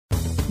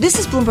This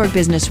is Bloomberg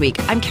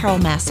Businessweek. I'm Carol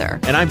Massar.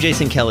 And I'm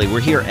Jason Kelly. We're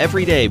here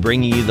every day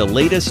bringing you the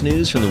latest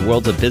news from the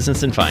worlds of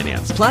business and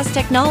finance. Plus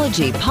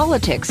technology,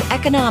 politics,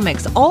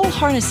 economics, all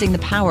harnessing the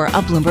power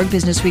of Bloomberg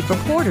Businessweek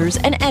reporters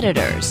and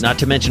editors. Not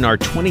to mention our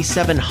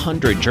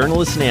 2,700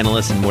 journalists and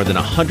analysts in more than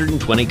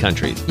 120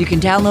 countries. You can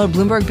download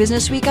Bloomberg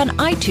Businessweek on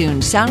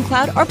iTunes,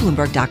 SoundCloud, or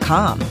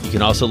Bloomberg.com. You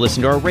can also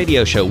listen to our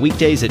radio show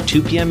weekdays at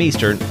 2 p.m.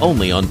 Eastern,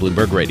 only on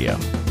Bloomberg Radio.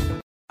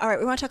 All right,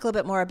 we want to talk a little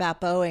bit more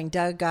about Boeing.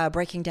 Doug,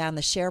 breaking down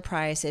the share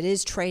price. It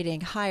is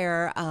trading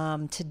higher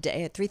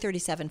today at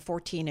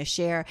 $337.14 a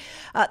share.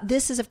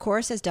 This is, of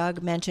course, as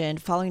Doug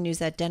mentioned, following news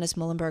that Dennis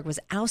Muilenburg was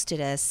ousted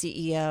as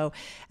CEO,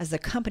 as the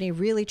company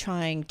really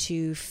trying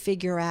to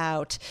figure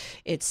out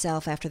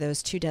itself after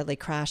those two deadly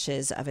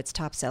crashes of its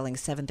top-selling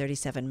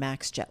 737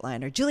 MAX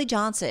jetliner. Julie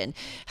Johnsson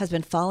has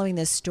been following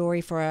this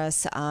story for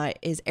us,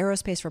 is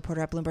aerospace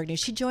reporter at Bloomberg News.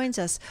 She joins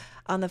us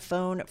on the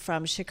phone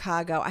from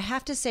Chicago. I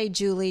have to say,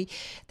 Julie,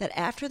 that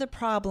after the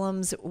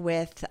problems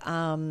with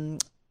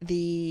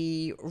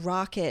the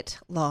rocket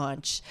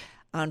launch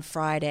on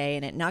Friday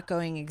and it not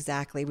going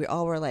exactly, we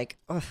all were like,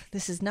 oh,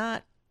 this is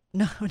not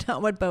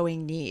what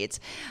Boeing needs.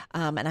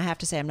 And I have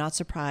to say, I'm not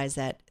surprised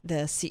that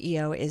the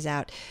CEO is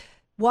out.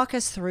 Walk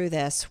us through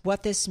this,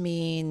 what this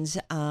means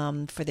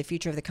for the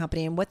future of the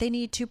company and what they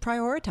need to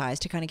prioritize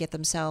to kind of get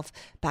themselves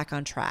back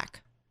on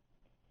track.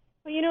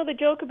 Well, you know, the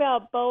joke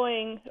about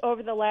Boeing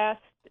over the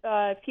last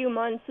few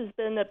months has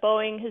been that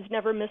Boeing has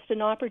never missed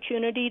an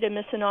opportunity to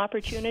miss an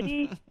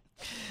opportunity.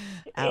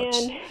 Ouch.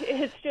 And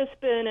it's just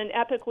been an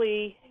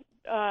epically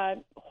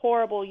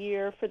horrible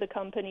year for the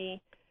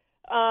company.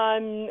 I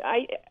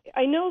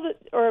know that,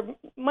 or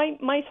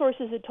my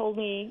sources had told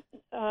me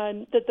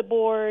that the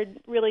board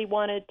really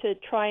wanted to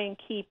try and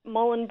keep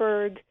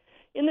Muilenburg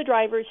in the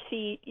driver's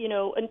seat, you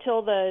know,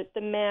 until the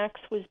MAX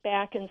was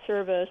back in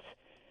service.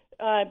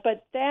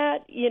 But that,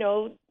 you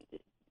know,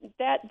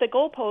 that the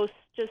goalposts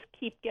just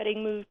keep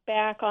getting moved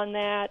back on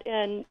that,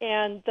 and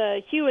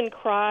the hue and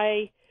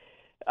cry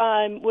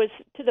was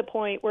to the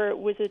point where it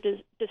was a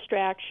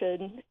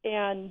distraction.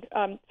 And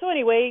so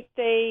anyway,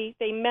 they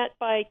met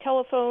by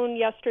telephone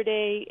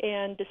yesterday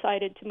and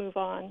decided to move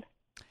on.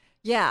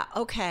 Yeah.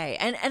 Okay.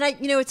 And I,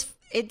 you know,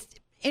 it's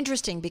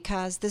interesting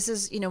because this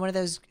is, you know, one of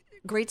those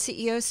great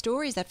CEO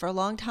stories that for a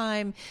long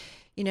time,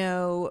 you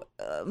know,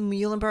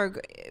 Muilenburg,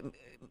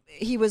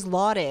 he was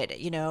lauded,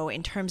 you know,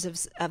 in terms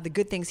of the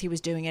good things he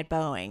was doing at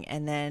Boeing,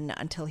 and then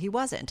until he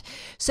wasn't.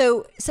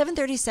 So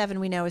 737,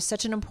 we know, is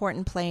such an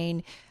important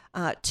plane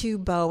to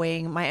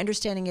Boeing. My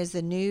understanding is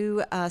the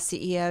new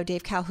CEO,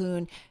 Dave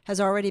Calhoun,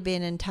 has already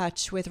been in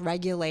touch with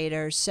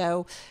regulators.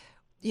 So,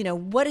 you know,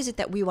 what is it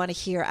that we want to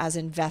hear as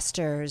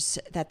investors,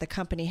 that the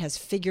company has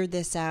figured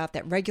this out,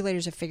 that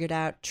regulators have figured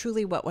out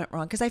truly what went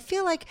wrong? Because I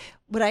feel like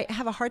what I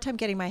have a hard time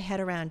getting my head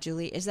around,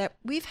 Julie, is that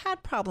we've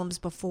had problems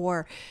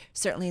before,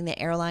 certainly in the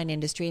airline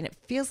industry, and it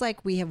feels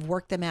like we have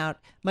worked them out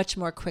much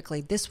more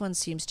quickly. This one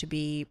seems to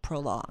be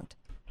prolonged.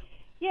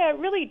 Yeah, it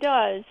really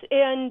does.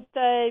 And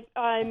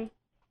I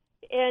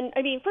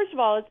mean, first of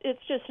all,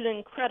 it's just an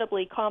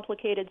incredibly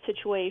complicated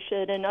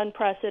situation and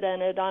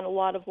unprecedented on a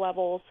lot of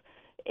levels.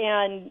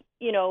 And,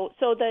 you know,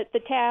 so the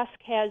task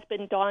has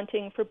been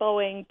daunting for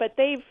Boeing, but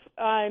they've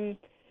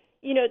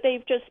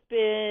just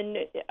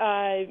been,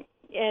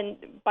 and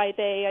by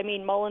they, I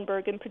mean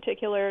Muilenburg in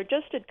particular,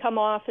 just had come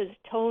off as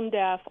tone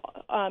deaf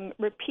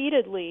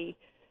repeatedly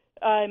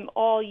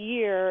all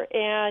year.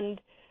 And,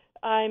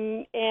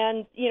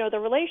 you know, the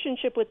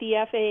relationship with the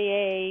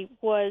FAA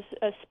was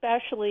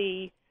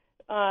especially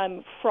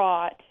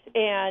fraught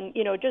and,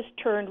 you know, just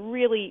turned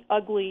really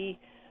ugly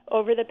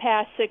over the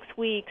past 6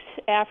 weeks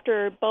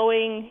after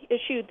Boeing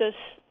issued this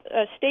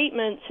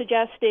statement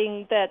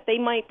suggesting that they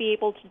might be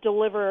able to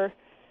deliver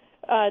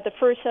the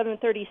first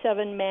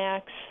 737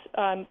 MAX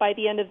by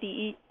the end of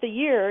the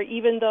year,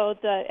 even though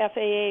the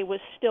FAA was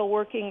still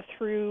working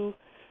through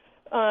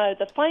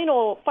the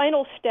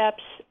final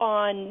steps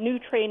on new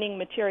training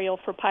material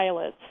for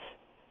pilots.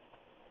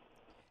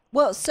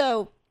 Well,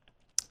 so,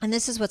 and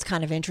this is what's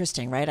kind of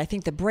interesting, right? I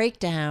think the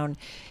breakdown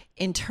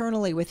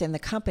internally within the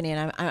company,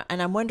 and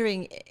I'm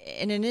wondering,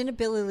 in an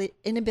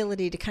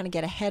inability to kind of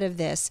get ahead of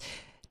this,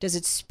 does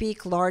it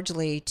speak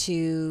largely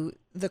to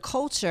the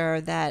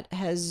culture that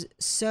has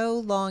so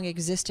long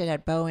existed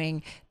at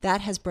Boeing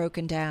that has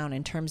broken down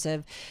in terms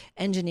of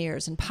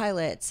engineers and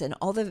pilots and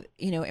all the,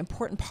 you know,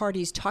 important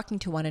parties talking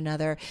to one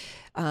another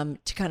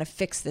to kind of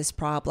fix this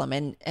problem,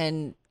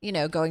 and you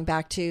know, going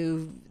back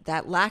to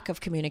that lack of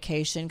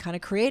communication kind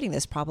of creating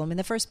this problem in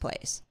the first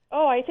place?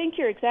 Oh, I think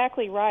you're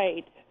exactly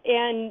right.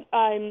 And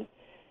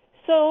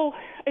so,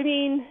 I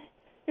mean,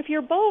 if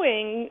you're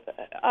Boeing,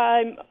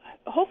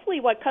 hopefully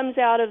what comes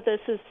out of this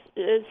is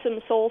some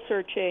soul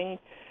searching,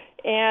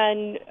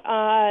 and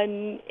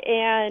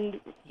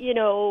you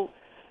know,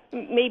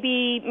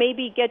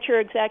 maybe get your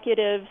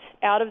executives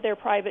out of their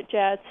private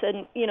jets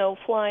and, you know,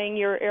 flying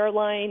your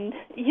airline,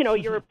 you know,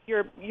 your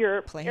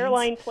planes.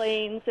 Airline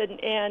planes,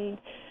 and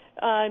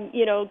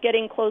you know,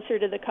 getting closer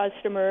to the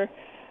customer.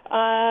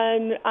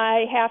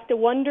 I have to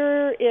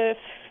wonder if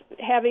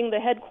having the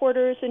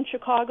headquarters in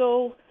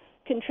Chicago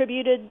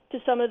contributed to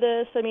some of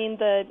this. I mean,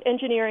 the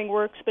engineering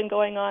work's been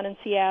going on in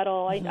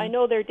Seattle. I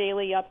know their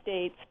daily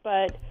updates,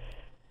 but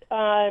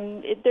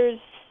there's,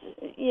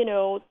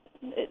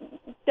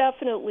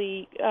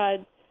 definitely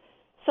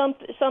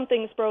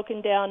something's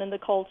broken down in the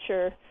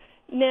culture.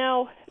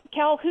 Now,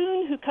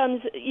 Calhoun, who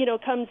comes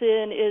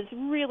in, is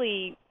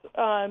really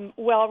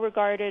well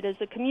regarded as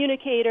a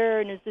communicator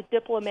and as a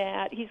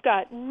diplomat. He's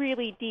got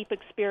really deep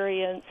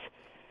experience.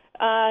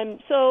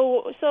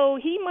 So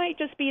he might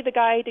just be the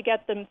guy to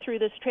get them through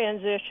this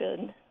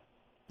transition.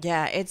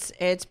 Yeah,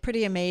 it's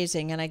pretty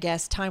amazing, and I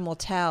guess time will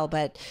tell,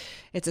 but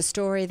it's a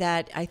story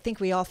that I think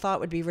we all thought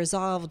would be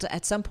resolved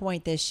at some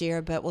point this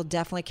year, but will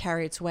definitely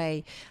carry its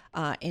way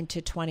into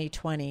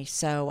 2020.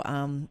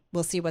 So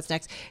we'll see what's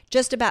next.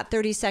 Just about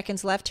 30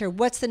 seconds left here.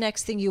 What's the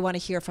next thing you want to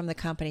hear from the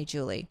company,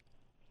 Julie?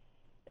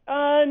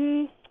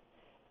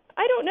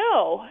 I don't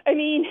know. I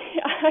mean,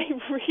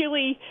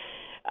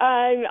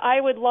 I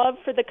would love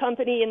for the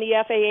company and the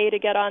FAA to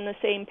get on the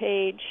same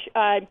page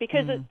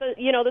because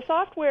the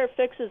software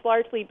fix has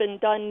largely been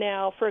done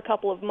now for a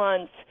couple of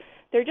months.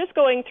 They're just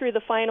going through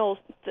the final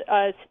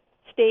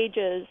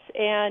stages,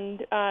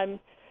 and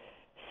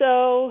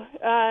so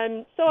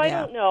I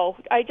don't know.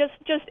 I just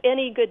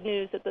any good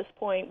news at this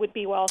point would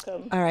be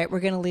welcome. All right, we're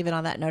going to leave it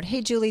on that note.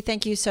 Hey, Julie,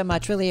 thank you so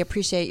much. Really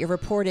appreciate your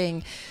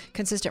reporting,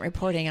 consistent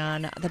reporting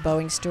on the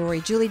Boeing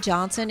story. Julie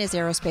Johnsson is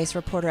aerospace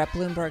reporter at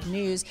Bloomberg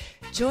News,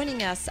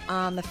 joining us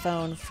on the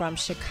phone from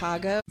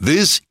Chicago.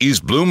 This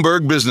is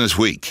Bloomberg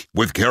Businessweek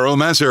with Carol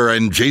Massar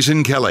and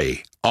Jason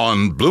Kelly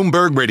on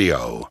Bloomberg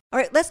Radio. All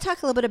right, let's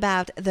talk a little bit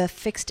about the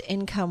fixed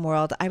income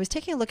world. I was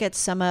taking a look at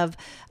some of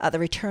the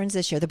returns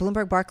this year. The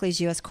Bloomberg Barclays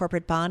U.S.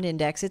 Corporate Bond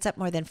Index, it's up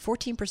more than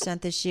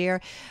 14% this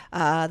year.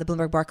 The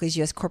Bloomberg Barclays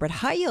U.S. Corporate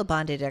High Yield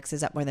Bond Index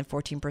is up more than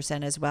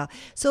 14% as well.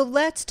 So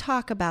let's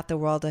talk about the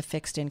world of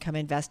fixed income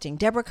investing.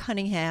 Deborah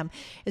Cunningham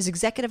is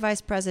Executive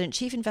Vice President,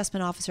 Chief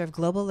Investment Officer of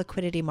Global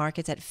Liquidity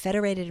Markets at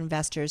Federated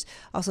Investors,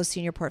 also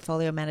Senior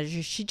Portfolio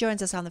Manager. She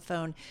joins us on the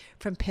phone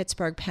from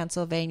Pittsburgh,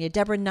 Pennsylvania.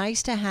 Deborah,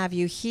 nice to have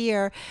you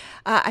here.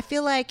 I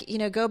feel like,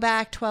 go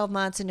back 12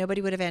 months and nobody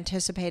would have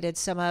anticipated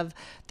some of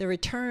the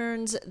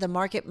returns, the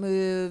market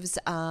moves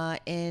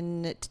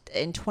in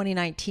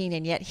 2019,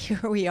 and yet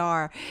here we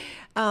are.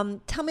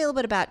 Tell me a little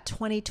bit about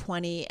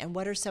 2020 and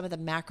what are some of the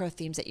macro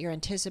themes that you're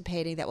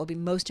anticipating that will be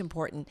most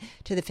important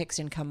to the fixed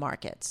income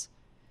markets?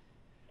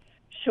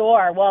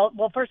 Sure. Well,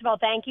 first of all,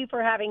 thank you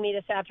for having me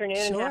this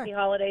afternoon, Sure. and happy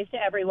holidays to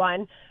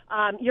everyone.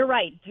 You're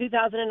right.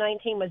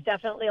 2019 was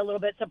definitely a little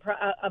bit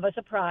of a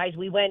surprise.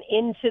 We went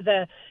into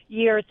the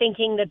year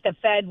thinking that the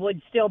Fed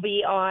would still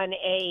be on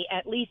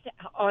at least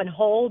on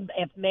hold,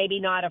 if maybe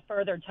not a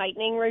further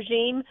tightening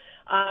regime.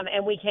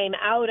 And we came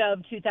out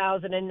of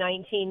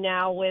 2019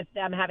 now with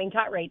them having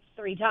cut rates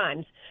 3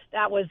 times.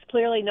 That was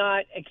clearly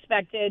not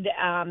expected.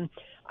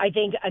 I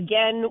think,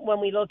 again, when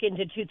we look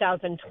into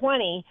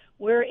 2020,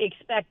 we're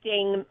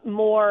expecting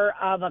more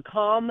of a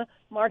calm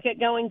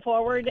market going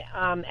forward.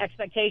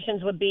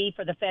 Expectations would be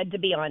for the Fed to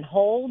be on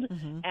hold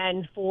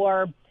and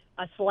for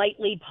a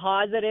slightly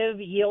positive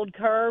yield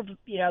curve,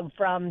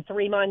 from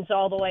 3 months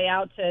all the way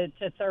out to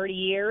 30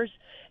 years,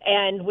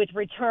 and with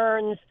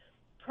returns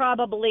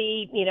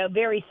probably,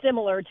 very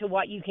similar to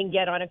what you can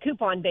get on a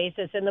coupon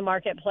basis in the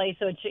marketplace,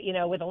 which,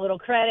 with a little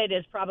credit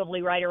is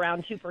probably right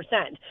around 2%.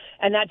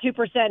 And that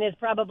 2% is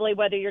probably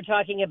whether you're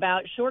talking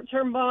about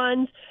short-term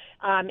bonds,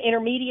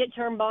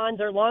 intermediate-term bonds,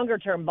 or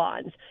longer-term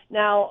bonds.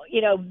 Now,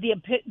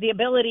 the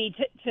ability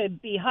to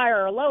be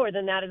higher or lower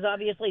than that is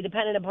obviously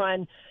dependent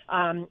upon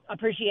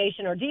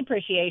appreciation or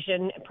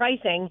depreciation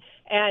pricing.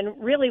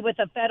 And really, with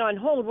the Fed on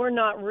hold, we're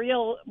not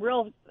real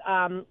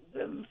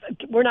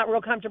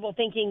comfortable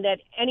thinking that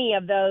any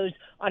of those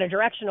on a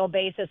directional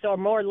basis are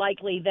more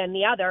likely than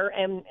the other,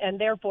 and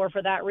therefore,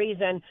 for that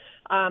reason,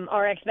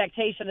 our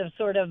expectation of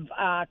sort of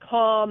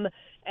calm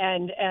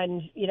and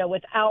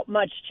without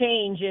much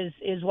change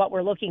is what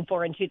we're looking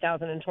for in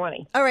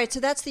 2020. All right, so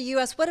that's the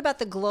U.S. What about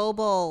the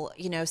global,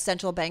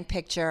 central bank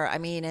picture? I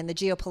mean, and the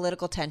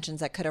geopolitical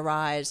tensions that could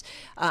arise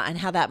and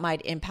how that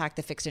might impact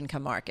the fixed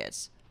income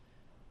markets.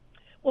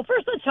 Well,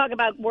 first, let's talk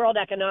about world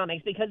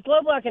economics, because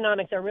global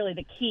economics are really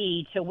the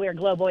key to where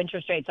global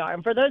interest rates are.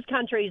 And for those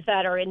countries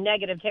that are in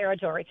negative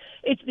territory,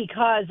 it's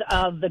because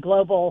of the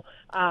global,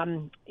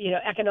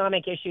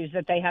 economic issues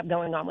that they have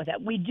going on with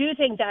it. We do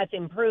think that's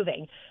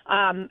improving.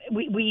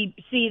 We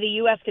see the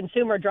U.S.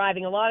 consumer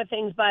driving a lot of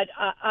things, but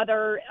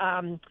other,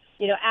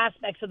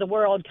 aspects of the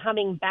world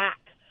coming back.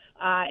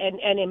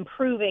 And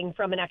improving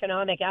from an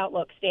economic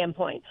outlook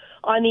standpoint.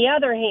 On the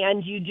other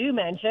hand, you do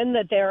mention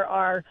that there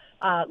are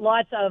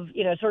lots of,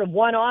 sort of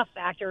one-off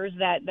factors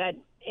that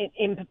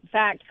in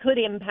fact could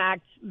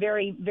impact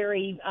very,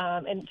 very,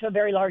 and to a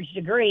very large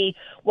degree,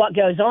 what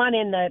goes on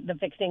in the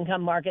fixed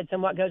income markets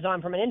and what goes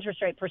on from an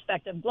interest rate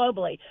perspective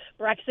globally.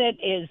 Brexit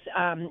is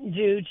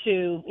due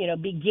to,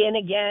 begin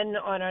again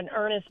on an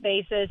earnest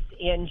basis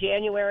in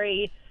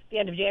January the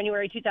end of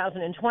January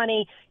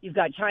 2020. You've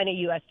got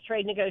China-U.S.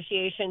 trade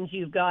negotiations.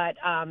 You've got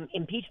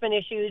impeachment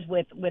issues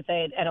with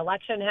an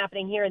election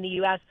happening here in the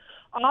U.S.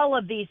 All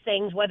of these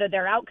things, whether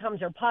their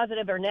outcomes are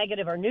positive or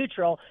negative or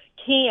neutral,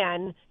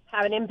 can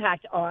have an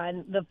impact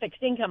on the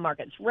fixed income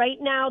markets. Right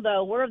now,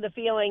 though, we're of the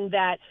feeling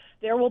that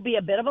there will be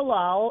a bit of a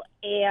lull,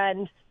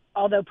 and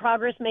although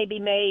progress may be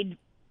made,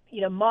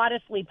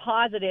 modestly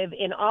positive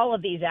in all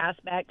of these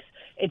aspects,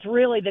 it's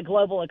really the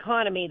global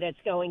economy that's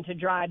going to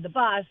drive the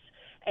bus,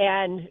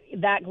 and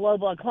that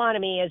global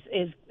economy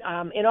is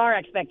in our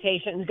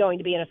expectations, going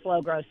to be in a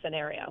slow growth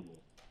scenario.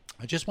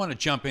 I just want to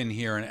jump in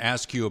here and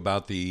ask you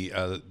about the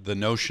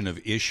notion of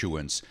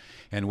issuance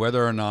and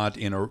whether or not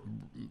in a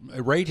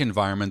rate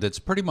environment that's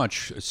pretty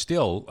much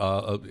still,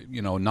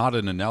 not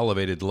at an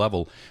elevated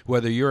level,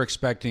 whether you're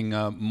expecting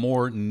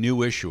more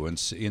new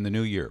issuance in the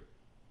new year.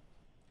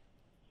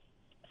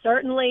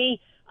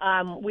 Certainly,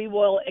 we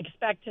will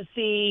expect to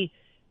see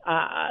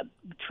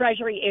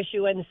Treasury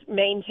issuance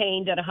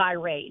maintained at a high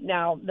rate.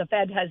 Now, the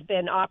Fed has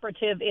been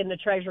operative in the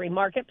Treasury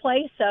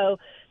marketplace, so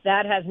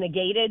that has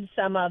negated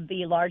some of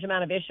the large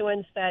amount of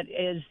issuance that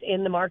is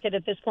in the market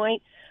at this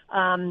point.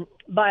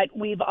 But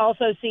we've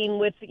also seen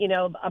with,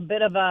 a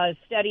bit of a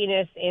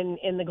steadiness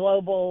in the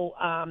global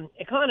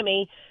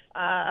economy,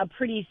 a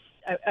pretty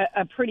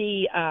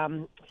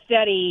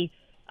steady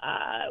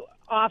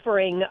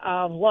offering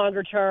of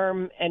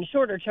longer-term and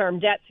shorter-term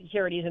debt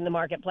securities in the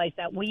marketplace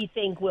that we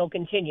think will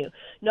continue.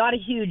 Not a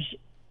huge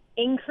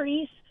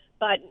increase,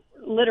 but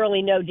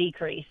literally no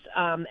decrease.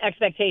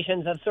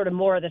 Expectations of sort of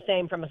more of the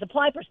same from a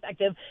supply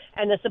perspective,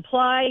 and the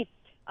supply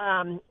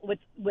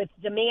with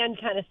demand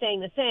kind of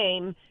staying the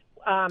same.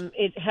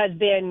 It has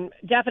been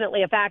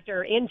definitely a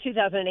factor in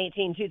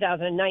 2018,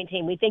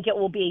 2019. We think it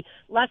will be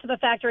less of a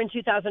factor in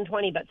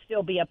 2020, but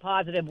still be a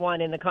positive one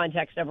in the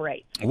context of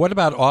rates. What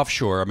about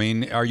offshore? I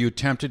mean, are you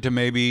tempted to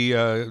maybe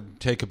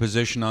take a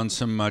position on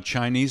some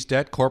Chinese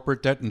debt,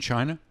 corporate debt in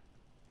China?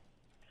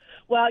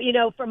 Well,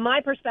 from my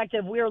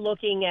perspective, we're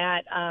looking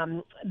at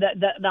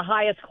the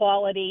highest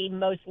quality,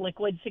 most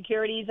liquid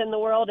securities in the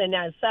world. And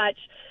as such,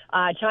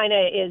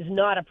 China is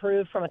not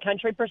approved from a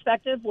country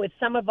perspective. With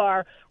some of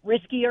our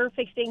riskier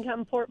fixed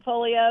income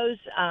portfolios,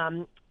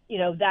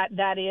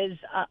 that is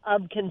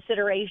of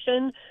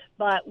consideration,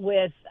 but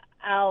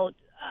without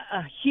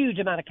a huge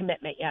amount of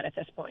commitment yet at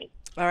this point.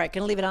 All right,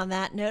 going to leave it on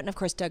that note. And, of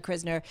course, Doug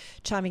Krizner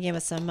chiming in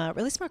with some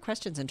really smart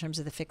questions in terms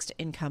of the fixed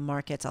income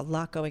markets. A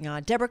lot going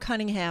on. Deborah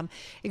Cunningham,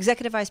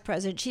 Executive Vice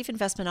President, Chief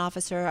Investment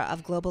Officer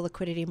of Global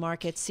Liquidity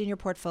Markets, Senior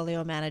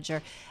Portfolio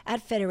Manager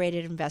at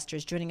Federated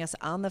Investors, joining us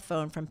on the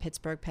phone from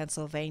Pittsburgh,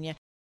 Pennsylvania.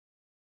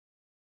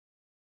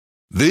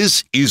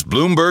 This is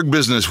Bloomberg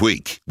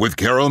Businessweek with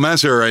Carol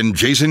Massar and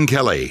Jason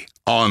Kelly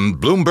on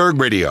Bloomberg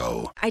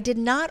Radio. I did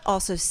not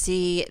also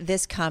see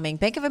this coming.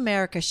 Bank of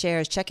America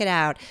shares, check it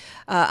out.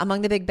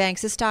 Among the big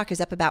banks, this stock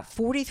is up about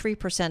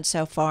 43%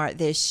 so far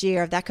this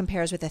year. That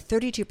compares with a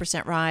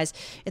 32% rise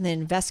in the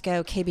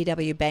Invesco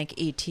KBW Bank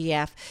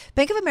ETF.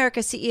 Bank of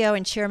America CEO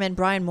and Chairman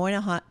Brian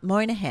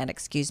Moynihan,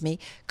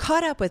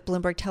 caught up with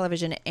Bloomberg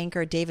Television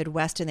anchor David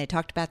Weston. They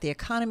talked about the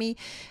economy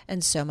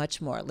and so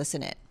much more.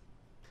 Listen in.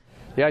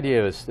 The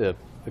idea is the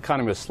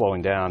economy was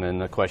slowing down,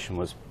 and the question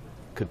was,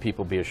 could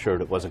people be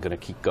assured it wasn't going to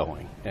keep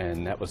going?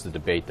 And that was the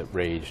debate that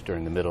raged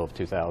during the middle of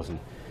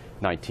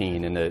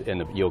 2019, and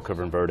the yield curve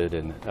inverted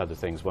and other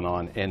things went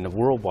on. And the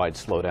worldwide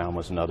slowdown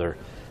was another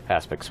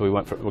aspect. So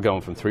we're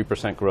going from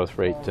 3% growth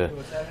rate to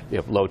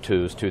low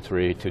 2s,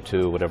 2.3,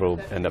 2.2, whatever it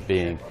will end up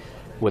being,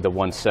 with a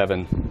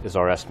 1.7 is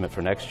our estimate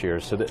for next year.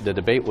 So the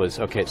debate was,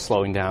 okay, it's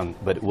slowing down,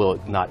 but will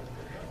it not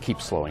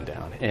keep slowing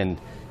down? And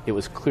it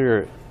was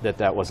clear that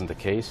that wasn't the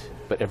case,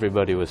 but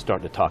everybody was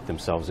starting to talk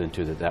themselves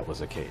into that was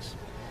the case.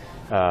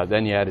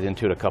 Then you added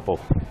into it a couple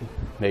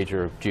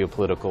major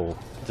geopolitical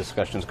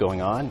discussions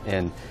going on.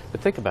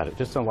 But think about it,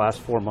 just in the last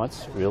 4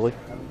 months, really,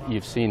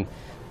 you've seen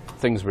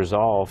things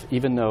resolve,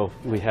 even though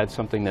we had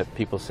something that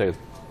people say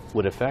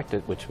would affect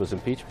it, which was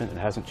impeachment. It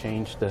hasn't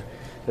changed the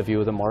view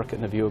of the market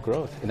and the view of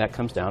growth. And that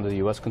comes down to the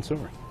U.S.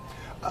 consumer.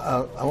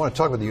 I want to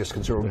talk about the U.S.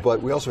 consumer,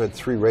 but we also had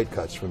 3 rate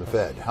cuts from the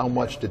Fed. How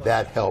much did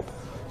that help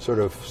sort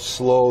of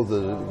slow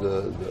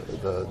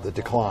the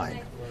decline?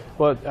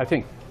 Well, I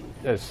think,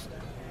 as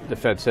the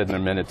Fed said in their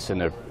minutes in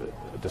their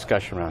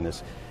discussion around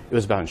this, it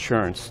was about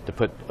insurance to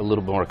put a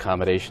little more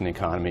accommodation in the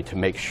economy to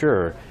make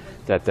sure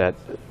that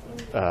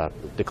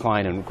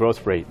decline in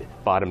growth rate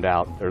bottomed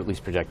out, or at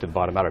least projected to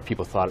bottom out, or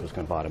people thought it was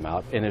going to bottom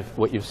out. And if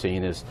what you've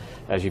seen is,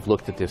 as you've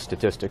looked at the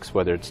statistics,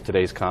 whether it's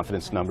today's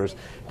confidence numbers,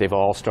 they've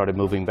all started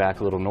moving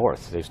back a little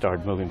north. They've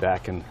started moving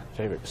back in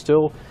favor.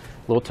 Still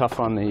a little tough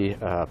on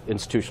the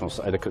institutional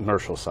side, the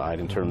commercial side,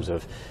 in terms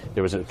of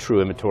there was a true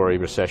inventory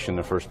recession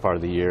the first part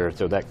of the year,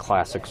 so that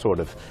classic sort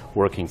of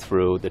working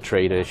through the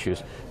trade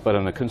issues. But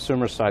on the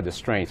consumer side, the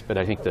strength. But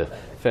I think the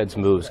Fed's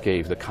moves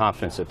gave the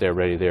confidence that they're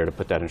ready there to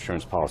put that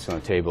insurance policy on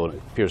the table.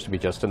 It appears to be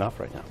just enough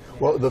right now.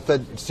 Well, the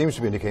Fed seems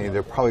to be indicating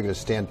they're probably going to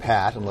stand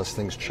pat unless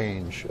things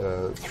change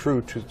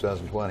through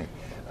 2020.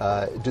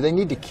 Do they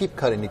need to keep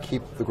cutting to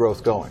keep the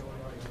growth going?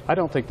 I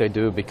don't think they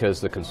do because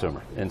of the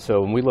consumer. And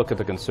so when we look at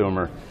the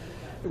consumer,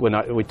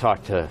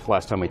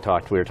 last time we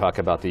talked, we were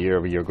talking about the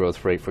year-over-year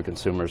growth rate for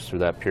consumers through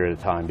that period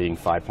of time being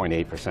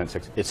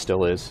 5.8%. It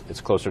still is.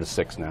 It's closer to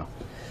 6 now.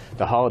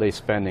 The holiday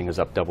spending is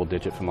up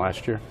double-digit from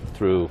last year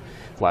through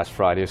last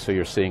Friday, so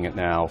you're seeing it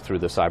now through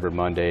the Cyber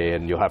Monday,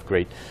 and you'll have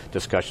great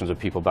discussions with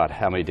people about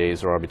how many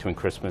days there are between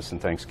Christmas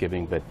and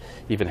Thanksgiving, but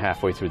even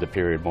halfway through the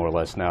period, more or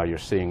less now, you're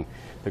seeing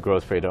the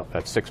growth rate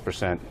at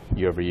 6%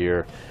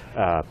 year-over-year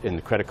in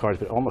the credit cards,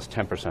 but almost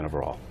 10%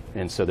 overall.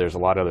 And so there's a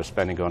lot of other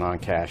spending going on,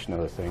 cash and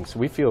other things. So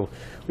we feel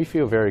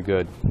very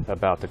good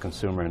about the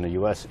consumer in the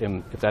U.S.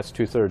 And if that's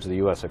 2/3 of the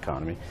U.S.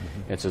 economy,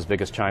 it's as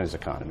big as China's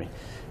economy.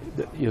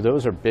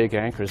 Those are big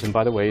anchors. And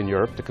by the way, in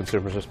Europe, the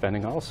consumers are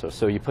spending also.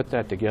 So you put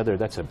that together,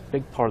 that's a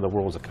big part of the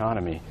world's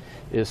economy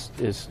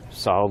is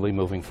solidly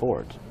moving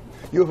forward.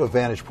 You have a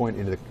vantage point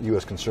into the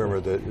U.S.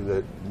 consumer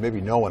that maybe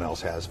no one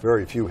else has.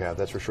 Very few have,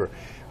 that's for sure.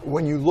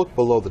 When you look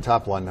below the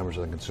top line numbers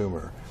of the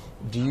consumer,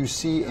 do you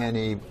see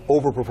any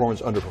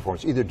overperformance,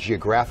 underperformance, either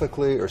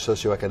geographically or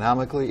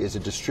socioeconomically? Is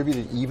it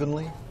distributed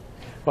evenly?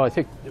 Well, I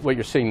think what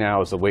you're seeing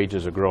now is the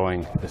wages are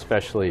growing,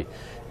 especially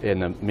in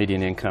the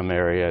median income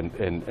area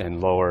and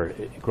lower,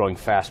 growing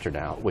faster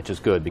now, which is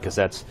good because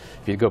that's,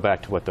 if you go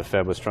back to what the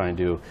Fed was trying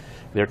to do,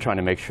 they're trying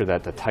to make sure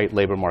that the tight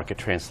labor market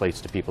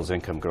translates to people's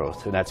income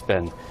growth. And that's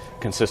been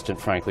consistent,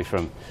 frankly,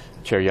 from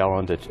Chair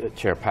Yellen to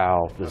Chair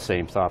Powell, the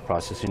same thought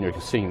process. And you're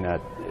seeing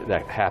that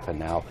happen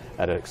now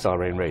at an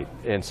accelerating rate.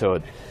 And so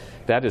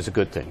that is a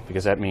good thing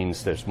because that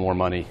means there's more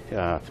money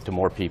to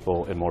more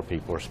people and more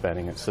people are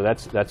spending it. So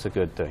that's a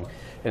good thing.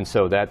 And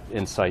so that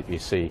insight you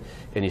see,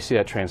 and you see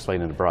that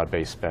translate into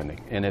broad-based spending.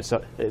 And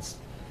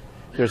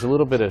there's a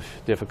little bit of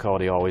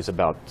difficulty always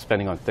about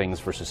spending on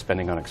things versus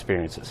spending on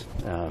experiences,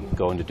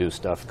 going to do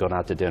stuff, going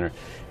out to dinner,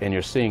 and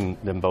you're seeing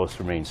them both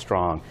remain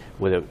strong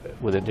with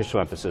additional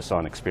emphasis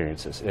on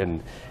experiences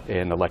and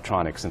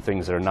electronics and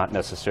things that are not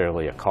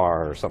necessarily a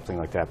car or something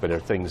like that, but are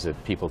things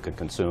that people can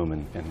consume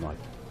and like.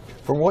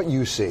 From what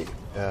you see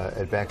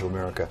at Bank of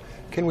America,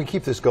 can we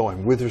keep this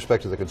going with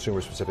respect to the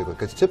consumer specifically?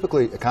 Because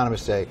typically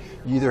economists say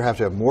you either have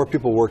to have more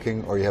people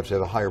working or you have to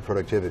have a higher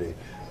productivity.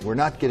 We're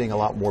not getting a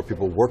lot more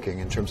people working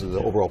in terms of the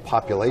overall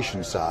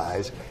population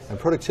size, and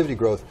productivity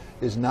growth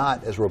is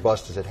not as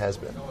robust as it has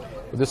been. Well,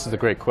 this is a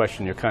great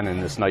question. You're kind of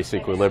in this nice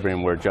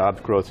equilibrium where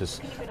job growth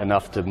is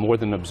enough to more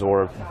than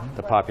absorb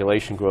the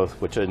population growth,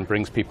 which then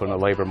brings people in the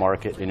labor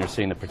market, and you're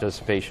seeing the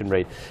participation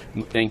rate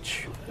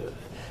inch,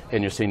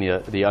 and you're seeing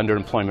the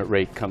underemployment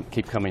rate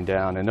keep coming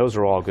down, and those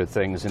are all good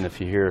things. And if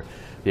you hear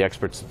the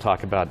experts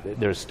talk about,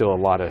 there's still a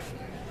lot of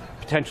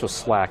potential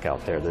slack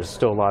out there. There's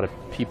still a lot of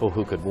people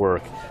who could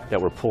work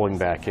that we're pulling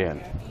back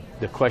in.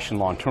 The question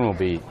long term will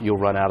be, you'll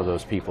run out of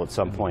those people at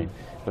some point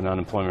with an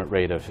unemployment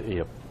rate of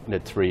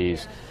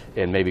mid-3s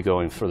and maybe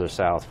going further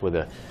south with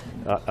a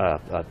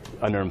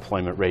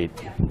underemployment rate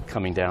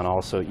coming down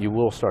also. You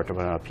will start to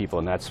run out of people,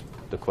 and that's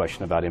the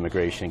question about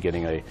immigration,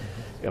 getting a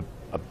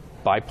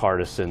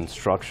bipartisan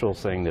structural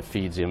thing that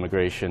feeds the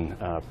immigration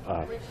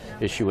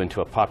issue into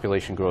a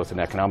population growth and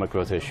economic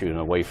growth issue and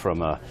away from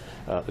the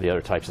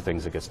other types of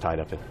things it gets tied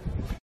up in.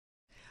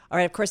 All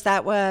right, of course,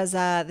 that was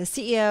the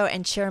CEO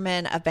and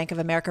chairman of Bank of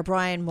America,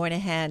 Brian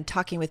Moynihan,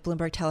 talking with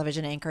Bloomberg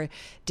television anchor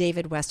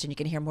David Weston. You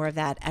can hear more of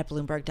that at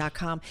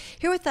Bloomberg.com.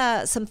 Here with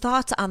some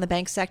thoughts on the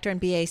bank sector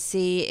and BAC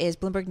is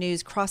Bloomberg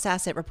News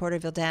cross-asset reporter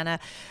Vildana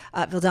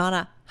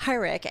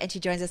Hajric, and she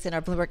joins us in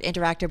our Bloomberg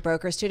Interactive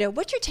Broker Studio.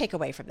 What's your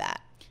takeaway from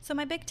that? So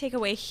my big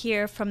takeaway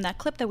here from that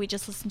clip that we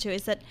just listened to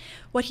is that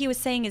what he was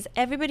saying is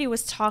everybody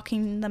was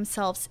talking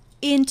themselves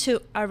into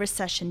a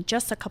recession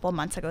just a couple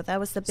months ago. That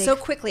was the big... So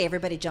quickly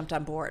everybody jumped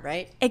on board,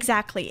 right?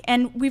 Exactly.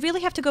 And we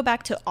really have to go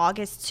back to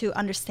August to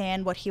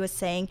understand what he was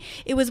saying.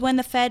 It was when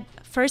the Fed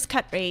first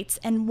cut rates,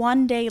 and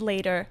one day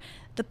later,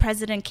 the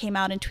president came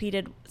out and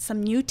tweeted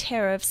some new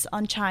tariffs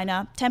on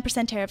China,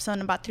 10% tariffs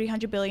on about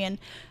 $300 billion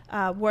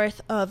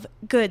worth of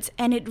goods.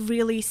 And it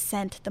really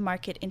sent the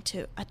market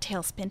into a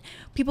tailspin.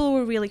 People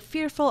were really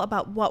fearful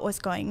about what was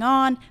going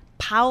on.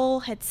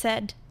 Powell had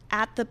said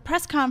at the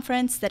press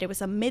conference that it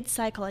was a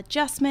mid-cycle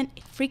adjustment.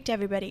 It freaked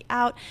everybody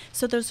out.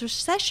 So those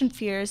recession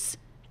fears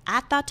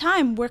at that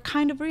time were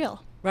kind of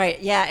real.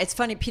 Right. Yeah. It's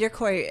funny. Peter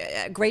Coy,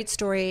 a great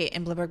story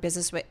in Bloomberg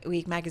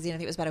Businessweek magazine. I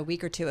think it was about a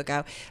week or two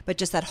ago. But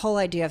just that whole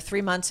idea of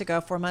 4 months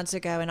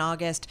ago in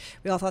August,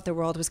 we all thought the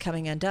world was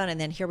coming undone. And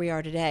then here we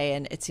are today.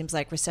 And it seems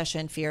like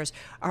recession fears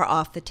are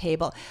off the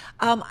table.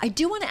 I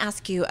do want to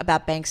ask you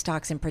about bank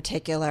stocks in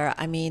particular.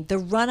 I mean, the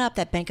run up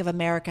that Bank of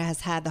America has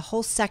had, the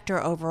whole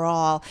sector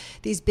overall,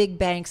 these big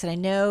banks. And I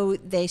know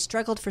they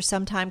struggled for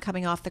some time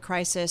coming off the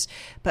crisis.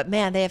 But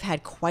man, they have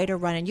had quite a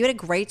run. And you had a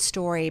great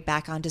story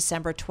back on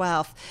December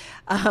 12th.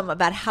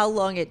 About how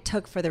long it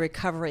took for the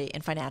recovery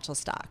in financial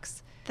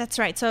stocks. That's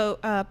right. So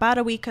about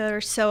a week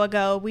or so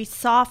ago, we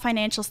saw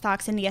financial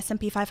stocks in the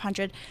S&P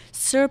 500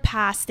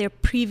 surpass their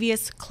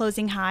previous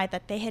closing high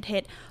that they had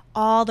hit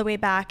all the way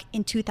back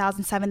in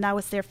 2007. That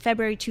was their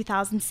February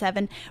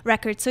 2007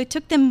 record. So it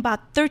took them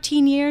about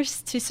 13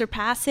 years to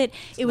surpass it.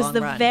 It was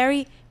the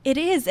very It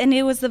is, and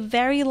it was the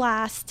very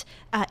last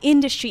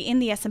industry in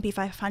the S&P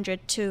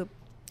 500 to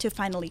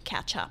finally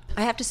catch up.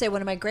 I have to say,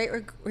 one of my great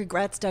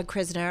regrets, Doug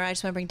Krizner, I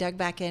just want to bring Doug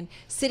back in,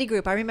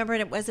 Citigroup. I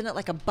remember wasn't it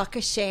like $1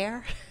 a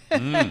share?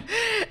 And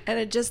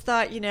I just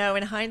thought,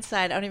 in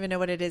hindsight, I don't even know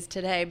what it is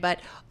today, but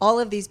all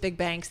of these big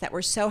banks that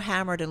were so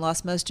hammered and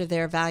lost most of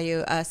their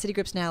value,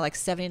 Citigroup's now like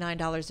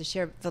 $79 a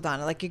share,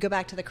 Vildana. Like, you go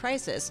back to the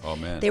crisis, oh,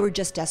 man, they were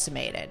just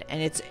decimated.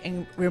 And it's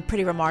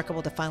pretty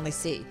remarkable to finally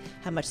see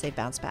how much they've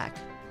bounced back.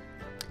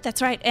 That's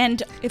right.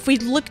 And if we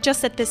look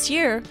just at this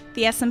year,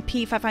 the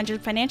S&P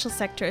 500 financial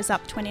sector is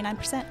up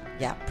 29%.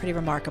 Yeah, pretty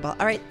remarkable.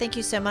 All right, thank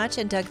you so much.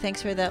 And Doug, thanks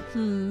for the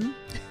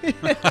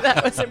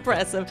That was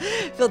impressive.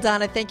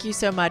 Vildana, thank you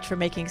so much for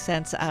making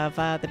sense of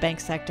the bank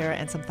sector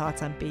and some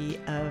thoughts on B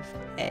of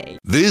A.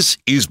 This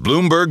is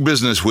Bloomberg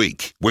Business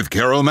Week with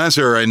Carol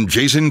Massar and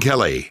Jason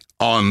Kelly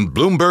on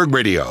Bloomberg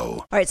Radio.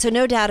 All right, so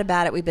no doubt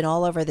about it, we've been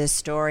all over this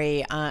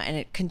story, and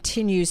it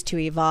continues to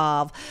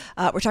evolve.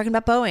 We're talking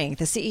about Boeing.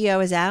 The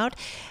CEO is out,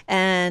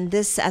 and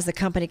this as the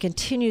company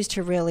continues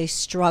to really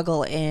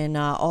struggle in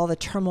all the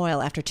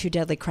turmoil after 2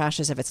 deadly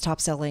crashes of its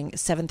top-selling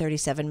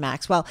 737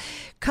 MAX. Well,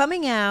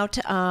 coming out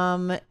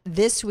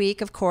this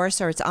week, of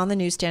course, or it's on the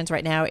newsstands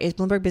right now, is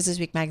Bloomberg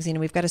Businessweek magazine, and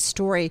we've got a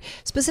story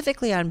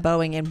specifically on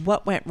Boeing and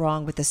what went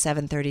wrong with the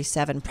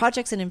 737.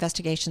 Projects and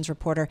investigations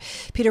reporter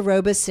Peter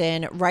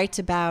Robison writes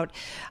about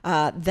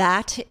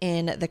that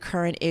in the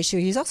current issue.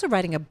 He's also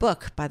writing a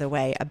book, by the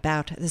way,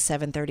 about the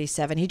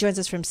 737. He joins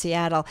us from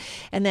Seattle.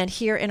 And then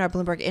here in our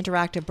Bloomberg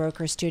Interactive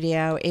Broker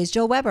studio is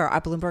Joel Weber,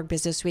 our Bloomberg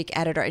Businessweek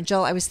editor. And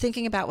Joel, I was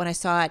thinking about when I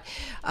saw it,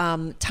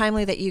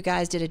 timely that you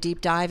guys did a deep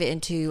dive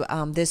into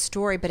this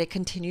story, but it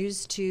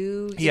continues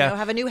to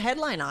have a new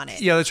headline on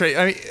it. Yeah, that's right.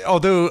 I mean,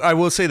 although I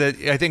will say that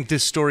I think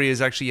this story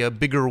is actually a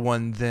bigger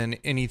one than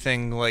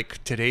anything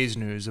like today's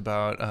news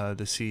about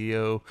the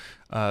CEO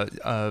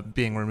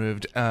being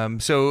removed.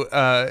 And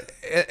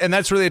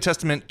that's really a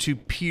testament to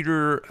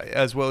Peter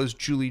as well as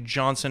Julie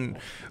Johnsson,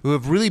 who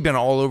have really been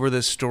all over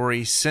this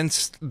story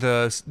since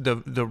the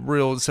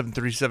real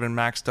 737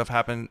 MAX stuff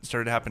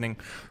started happening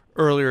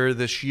earlier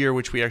this year,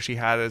 which we actually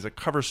had as a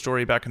cover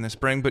story back in the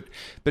spring. But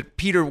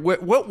Peter,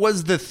 what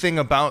was the thing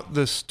about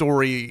the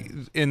story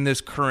in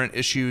this current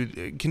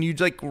issue? Can you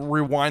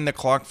rewind the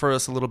clock for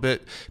us a little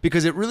bit?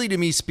 Because it really, to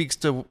me, speaks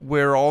to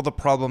where all the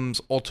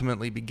problems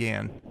ultimately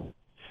began.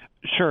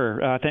 Sure.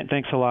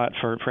 Thanks a lot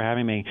for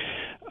having me.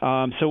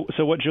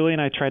 So what Julie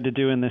and I tried to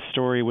do in this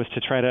story was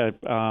to try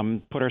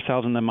to put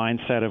ourselves in the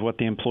mindset of what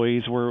the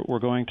employees were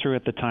going through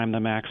at the time the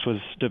MAX was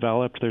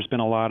developed. There's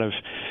been a lot of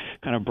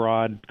kind of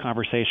broad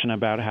conversation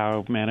about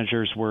how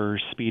managers were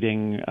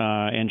speeding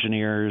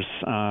engineers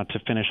to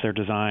finish their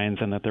designs,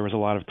 and that there was a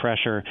lot of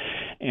pressure.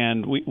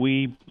 And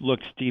we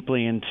looked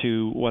deeply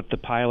into what the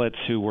pilots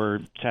who were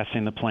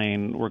testing the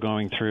plane were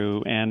going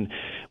through, and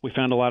we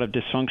found a lot of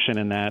dysfunction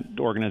in that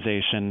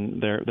organization.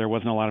 There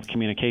wasn't a lot of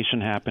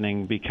communication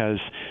happening because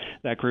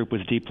that group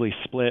was deeply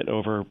split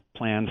over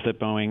plans that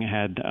Boeing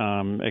had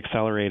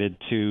accelerated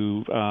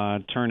to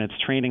turn its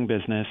training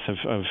business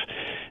of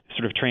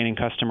sort of training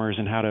customers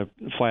in how to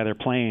fly their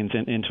planes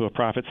into a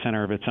profit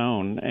center of its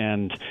own.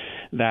 And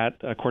that,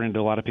 according to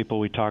a lot of people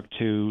we talked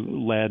to,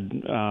 led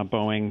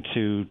Boeing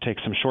to take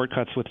some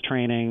shortcuts with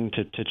training,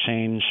 to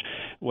change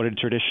what it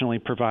traditionally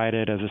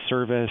provided as a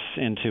service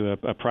into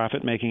a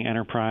profit-making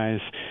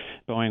enterprise.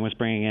 Boeing was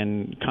bringing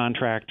in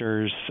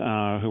contractors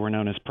who were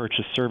known as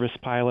purchase service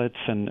pilots,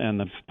 and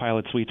the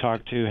pilots we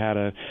talked to had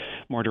a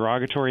more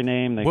derogatory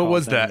name. What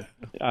was that?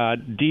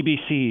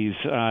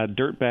 DBCs,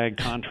 dirtbag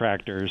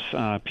contractors.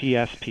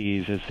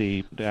 PSPs is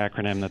the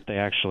acronym that they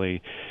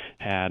actually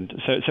had.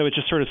 So it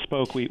just sort of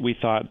spoke, we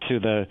thought, to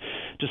the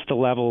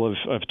level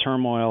of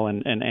turmoil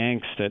and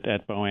angst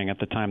at Boeing at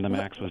the time the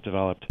MAX was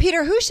developed.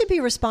 Peter, who should be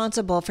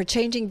responsible for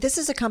changing? This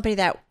is a company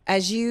that,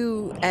 as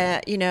you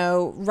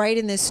write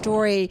in this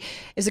story,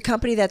 is a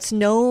company that's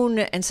known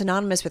and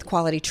synonymous with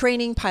quality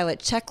training, pilot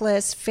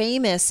checklists,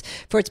 famous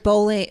for its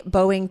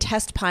Boeing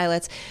test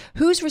pilots.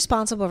 Who's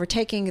responsible for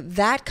taking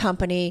that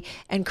company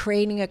and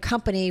creating a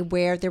company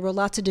where there were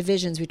lots of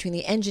divisions between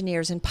the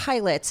engineers and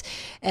pilots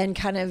and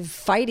kind of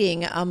fighting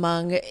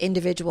among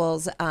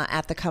individuals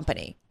at the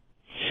company?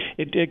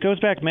 It goes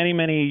back many,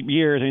 many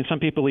years. I mean, some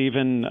people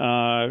even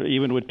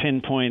would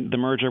pinpoint the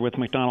merger with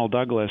McDonnell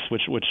Douglas,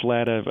 which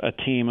led a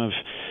team of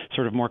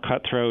sort of more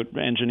cutthroat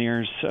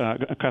engineers,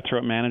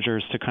 cutthroat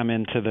managers to come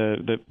into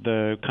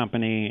the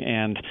company,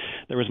 and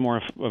there was more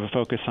of a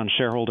focus on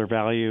shareholder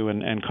value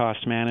and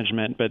cost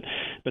management. But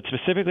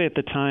specifically at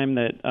the time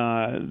that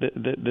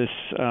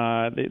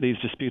these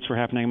disputes were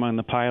happening among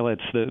the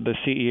pilots, the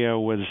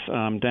CEO was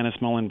Dennis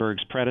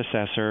Muilenburg's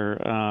predecessor,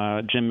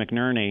 Jim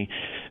McNerney,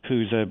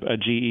 who's a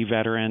GE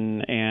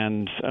veteran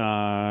and,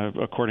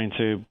 according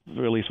to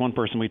at least one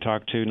person we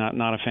talked to,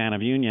 not a fan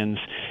of unions.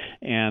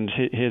 And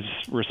his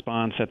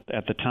response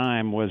at the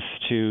time was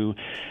to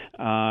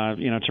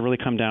really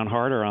come down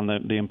harder on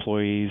the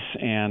employees,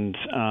 and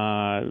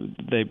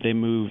they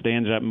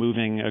ended up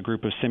moving a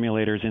group of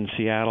simulators in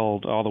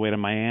Seattle all the way to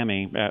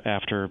Miami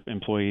after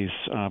employees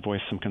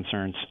voiced some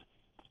concerns.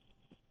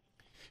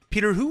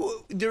 Peter,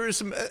 there are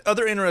some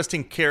other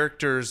interesting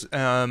characters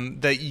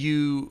that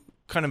you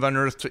kind of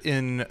unearthed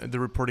in the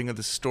reporting of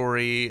the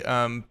story,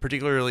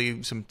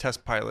 particularly some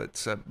test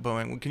pilots at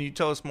Boeing. Can you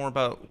tell us more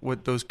about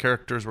what those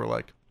characters were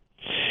like?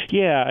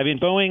 Yeah, I mean,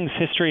 Boeing's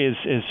history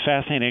is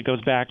fascinating. It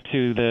goes back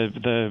to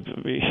the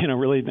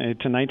really to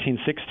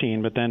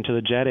 1916, but then to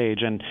the jet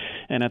age, and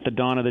at the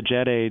dawn of the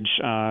jet age,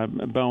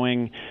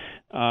 Boeing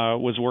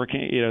was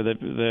working.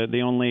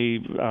 The only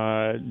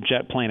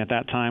jet plane at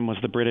that time was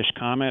the British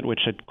Comet,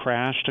 which had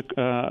crashed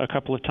a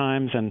couple of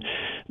times, and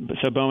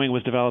so Boeing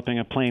was developing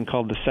a plane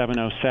called the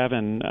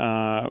 707,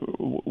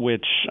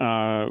 which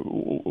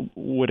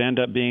would end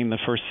up being the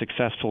first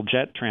successful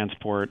jet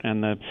transport.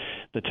 And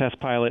the test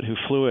pilot who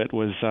flew it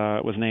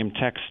was named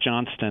Tex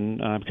Johnston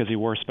because he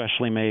wore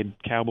specially made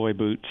cowboy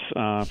boots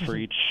for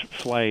each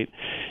flight,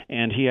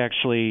 and he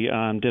actually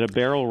did a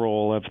barrel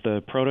roll of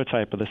the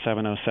prototype of the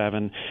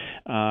 707.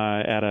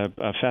 At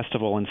a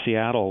festival in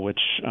Seattle, which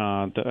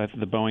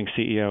the Boeing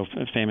CEO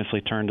famously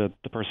turned to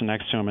the person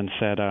next to him and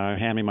said,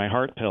 "Hand me my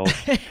heart pills,"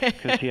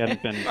 because he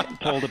hadn't been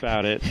told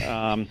about it.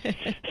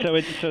 So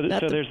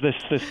there's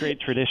this great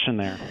tradition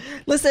there.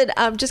 Listen,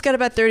 just got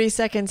about 30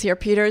 seconds here,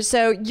 Peter.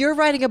 So you're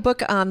writing a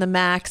book on the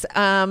MAX.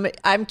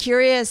 I'm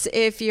curious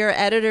if your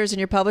editors and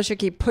your publisher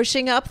keep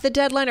pushing up the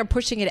deadline or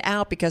pushing it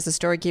out because the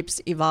story keeps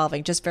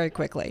evolving. Just very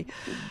quickly.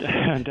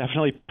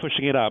 Definitely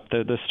pushing it up.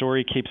 The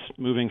story keeps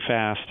moving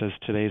fast, as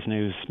today's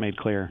news made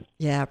clear.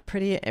 Yeah,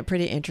 pretty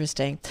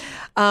interesting.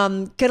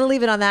 Going to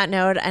leave it on that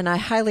note, and I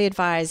highly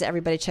advise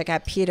everybody check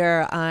out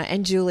Peter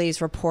and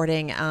Julie's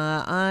reporting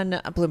on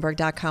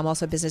Bloomberg.com,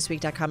 also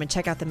Businessweek.com, and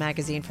check out the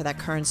magazine for that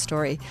current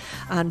story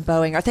on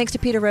Boeing. Our thanks to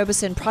Peter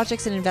Robison,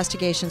 Projects and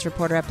Investigations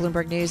reporter at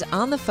Bloomberg News,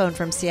 on the phone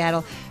from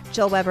Seattle.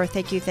 Joel Weber,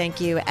 thank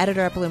you,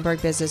 editor at Bloomberg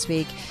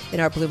Businessweek in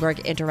our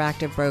Bloomberg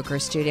Interactive Broker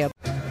studio.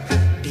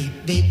 Beep,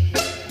 beep.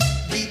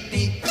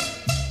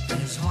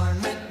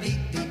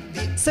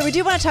 So we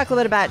do want to talk a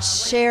little bit about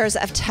shares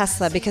of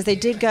Tesla because they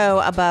did go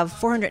above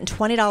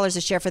 $420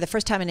 a share for the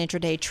first time in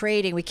intraday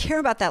trading. We care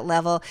about that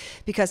level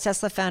because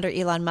Tesla founder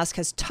Elon Musk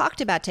has talked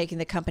about taking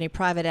the company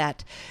private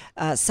at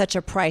such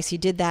a price. He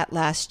did that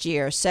last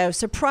year. So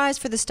surprise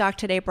for the stock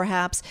today,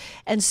 perhaps.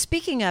 And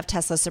speaking of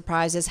Tesla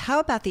surprises, how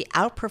about the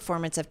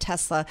outperformance of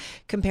Tesla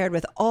compared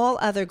with all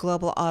other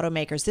global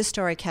automakers? This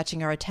story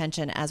catching our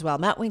attention as well.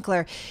 Matt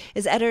Winkler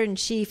is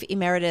editor-in-chief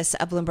emeritus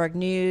of Bloomberg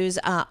News,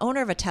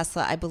 owner of a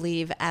Tesla, I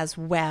believe, as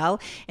well.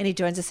 And he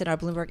joins us in our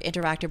Bloomberg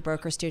Interactive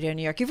Broker studio in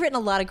New York. You've written a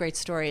lot of great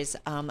stories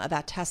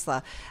about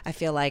Tesla, I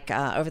feel like,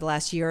 over the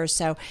last year or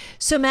so.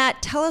 So,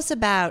 Matt, tell us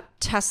about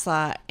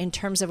Tesla in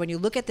terms of when you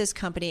look at this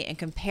company and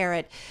compare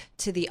it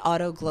to the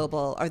auto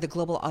global or the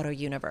global auto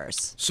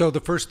universe. So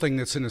the first thing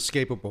that's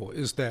inescapable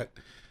is that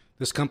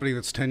this company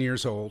that's 10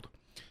 years old,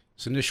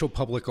 its initial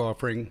public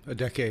offering a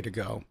decade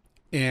ago,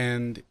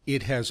 and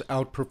it has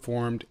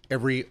outperformed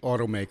every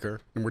automaker,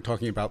 and we're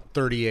talking about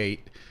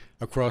 38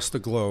 across the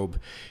globe,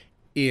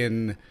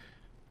 in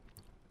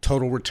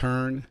total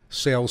return,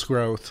 sales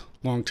growth,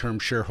 long-term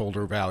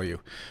shareholder value.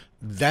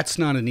 That's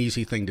not an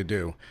easy thing to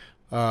do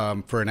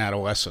for an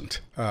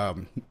adolescent,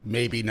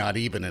 maybe not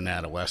even an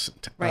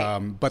adolescent. Right.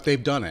 But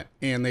they've done it,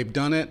 and they've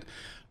done it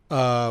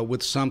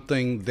with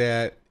something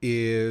that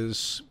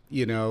is,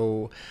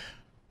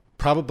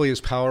 probably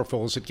as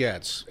powerful as it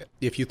gets.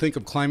 If you think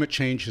of climate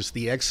change as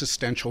the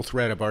existential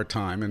threat of our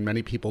time, and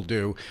many people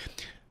do,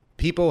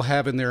 people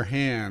have in their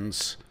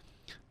hands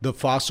the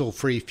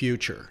fossil-free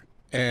future,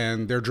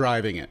 and they're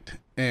driving it.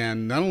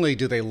 And not only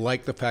do they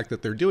like the fact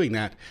that they're doing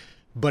that,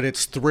 but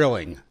it's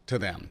thrilling to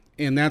them.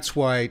 And that's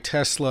why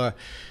Tesla,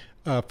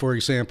 for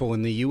example,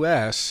 in the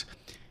U.S.,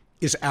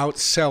 is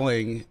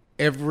outselling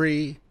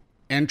every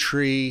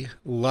entry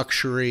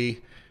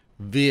luxury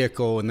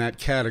vehicle in that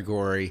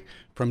category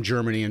from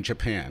Germany and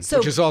Japan,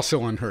 which is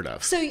also unheard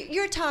of. So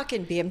you're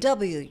talking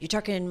BMW, you're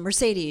talking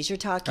Mercedes, you're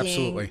talking...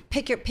 Absolutely.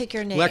 Pick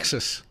your name.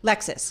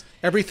 Lexus.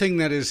 Everything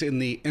that is in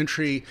the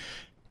entry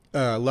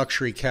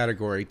luxury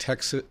category,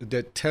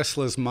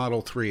 Tesla's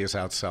Model 3 is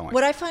outselling.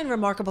 What I find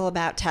remarkable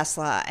about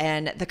Tesla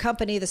and the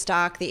company, the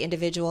stock, the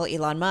individual,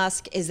 Elon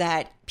Musk, is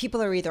that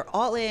people are either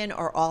all in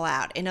or all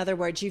out. In other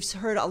words, you've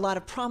heard a lot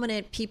of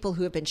prominent people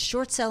who have been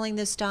short selling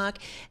this stock,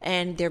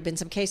 and there have been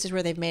some cases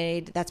where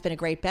that's been a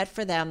great bet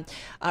for them.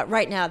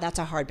 Right now, that's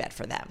a hard bet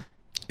for them.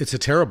 It's a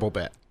terrible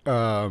bet.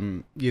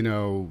 Starting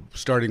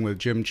with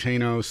Jim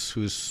Chanos,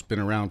 who's been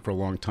around for a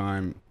long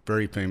time,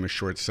 very famous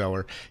short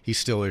seller. He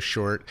still is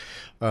short.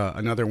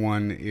 Another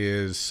one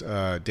is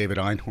David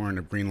Einhorn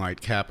of Greenlight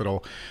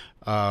Capital.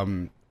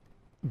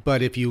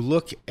 But if you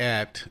look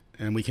at,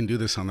 and we can do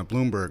this on the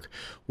Bloomberg,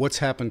 what's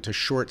happened to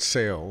short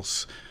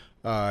sales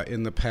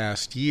in the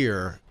past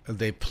year,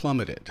 they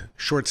plummeted.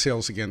 Short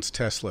sales against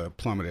Tesla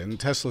plummeted. And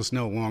Tesla's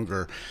no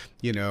longer,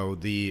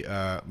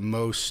 the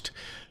most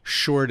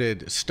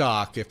shorted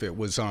stock if it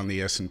was on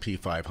the S&P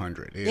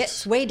 500.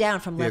 It's way down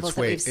from levels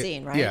that we've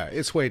seen, right? Yeah,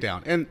 it's way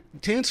down. And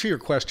to answer your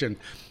question,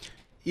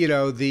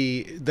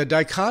 the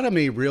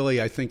dichotomy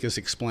really, I think, is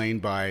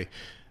explained by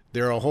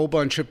there are a whole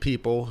bunch of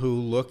people who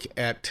look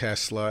at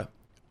Tesla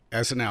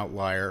as an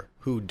outlier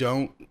who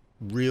don't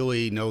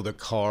really know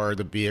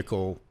the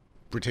vehicle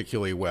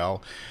particularly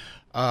well.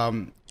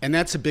 And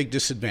that's a big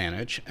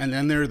disadvantage. And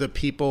then there are the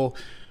people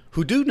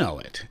who do know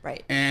it.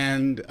 Right.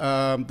 And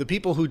the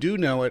people who do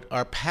know it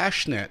are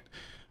passionate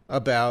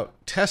about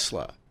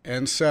Tesla.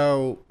 And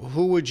so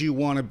who would you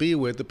want to be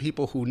with? The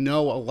people who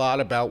know a lot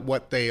about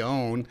what they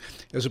own,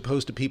 as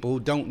opposed to people who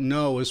don't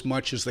know as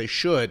much as they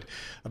should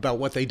about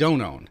what they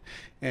don't own.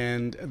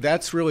 And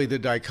that's really the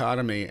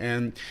dichotomy.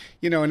 And,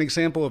 an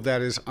example of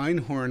that is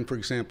Einhorn, for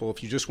example.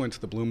 If you just went to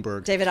the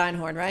Bloomberg. David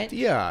Einhorn, right?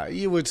 Yeah,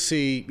 you would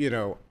see,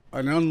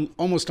 an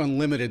almost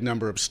unlimited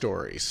number of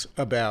stories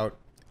about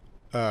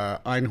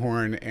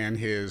Einhorn and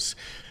his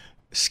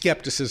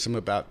skepticism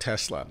about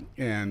Tesla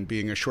and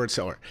being a short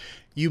seller.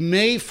 You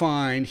may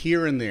find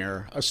here and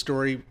there a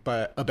story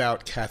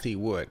about Cathie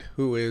Wood,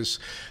 who is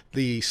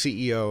the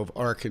CEO of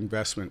ARK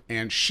Investment,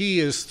 and she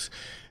has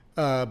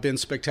been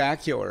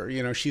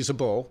spectacular. She's a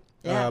bull,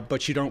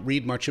 but you don't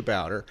read much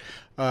about her.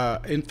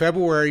 In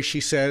February, she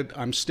said,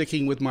 "I'm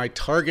sticking with my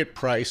target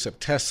price of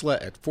Tesla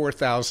at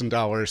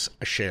 $4,000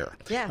 a share."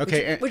 Yeah,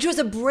 okay, which was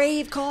a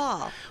brave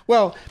call.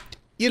 Well,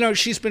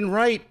 she's been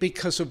right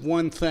because of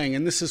one thing,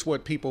 and this is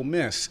what people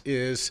miss,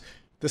 is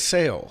the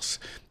sales.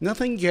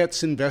 Nothing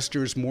gets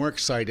investors more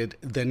excited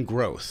than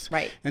growth.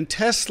 Right. And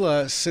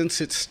Tesla, since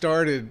it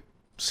started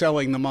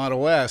selling the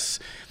Model S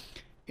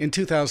in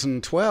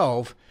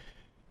 2012,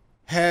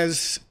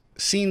 has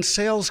seen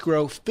sales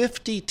grow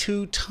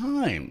 52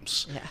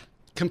 times. Yeah.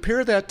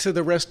 Compare that to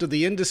the rest of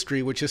the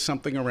industry, which is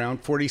something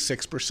around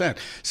 46%.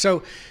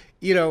 So,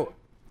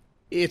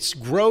 it's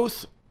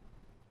growth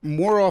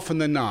more often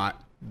than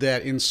not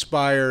that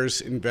inspires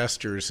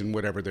investors in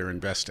whatever they're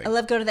investing. I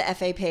love going to the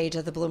FA page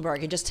of the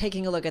Bloomberg and just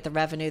taking a look at the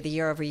revenue, the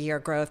year-over-year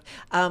growth.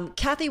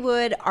 Cathie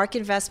Wood, ARK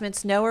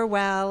Investments, know her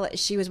well.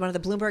 She was one of the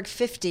Bloomberg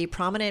 50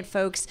 prominent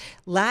folks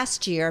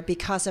last year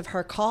because of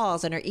her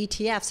calls, and her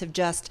ETFs have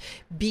just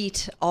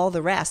beat all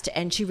the rest.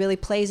 And she really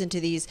plays into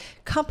these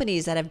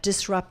companies that have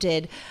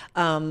disrupted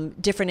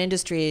different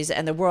industries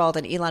and the world,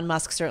 and Elon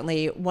Musk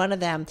certainly one of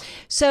them.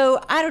 So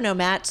I don't know,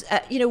 Matt,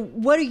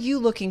 what are you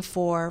looking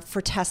for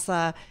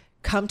Tesla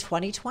come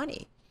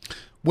 2020?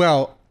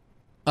 Well,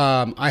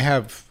 I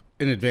have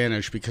an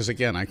advantage because,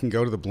 again, I can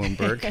go to the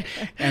Bloomberg,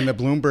 and the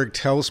Bloomberg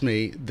tells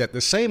me that the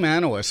same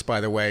analysts,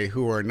 by the way,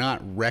 who are not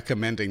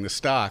recommending the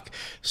stock,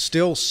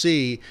 still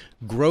see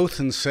growth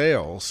in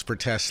sales for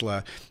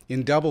Tesla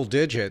in double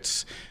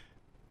digits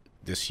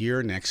this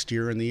year, next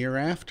year, and the year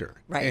after.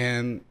 Right.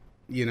 And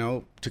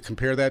to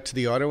compare that to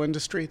the auto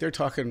industry, they're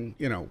talking,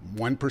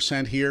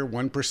 1% here,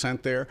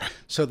 1% there.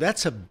 So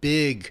that's a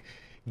big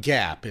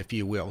gap, if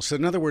you will. So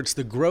in other words,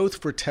 the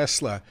growth for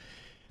Tesla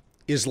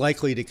is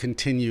likely to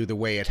continue the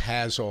way it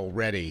has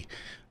already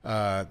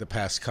the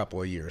past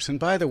couple of years. And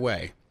by the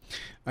way,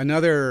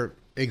 another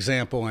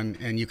example,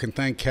 and you can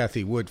thank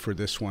Cathie Wood for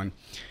this one,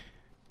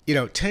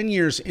 10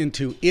 years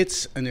into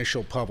its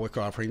initial public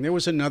offering, there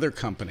was another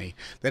company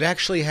that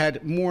actually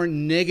had more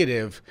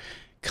negative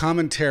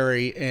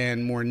commentary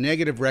and more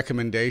negative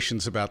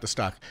recommendations about the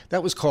stock.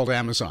 That was called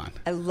Amazon.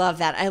 I love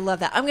that. I'm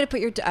going to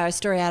put your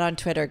story out on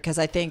Twitter because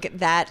I think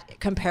that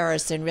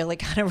comparison really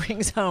kind of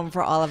rings home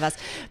for all of us.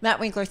 Matt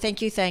Winkler,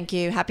 thank you.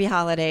 Happy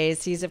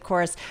holidays. He's, of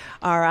course,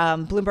 our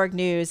Bloomberg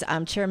News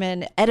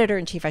chairman,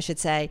 editor-in-chief, I should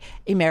say,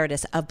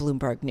 Emeritus of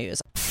Bloomberg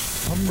News.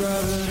 I'm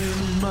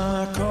driving in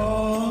my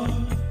car.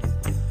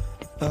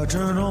 I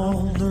turn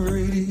on the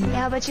radio.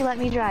 How about you let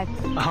me drive?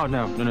 Oh,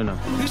 no.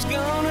 Who's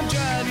gonna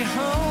drive you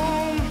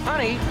home?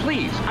 Honey,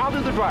 please, I'll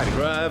do the driving.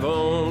 Drive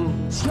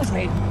on. Excuse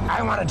me,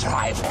 I want to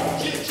drive.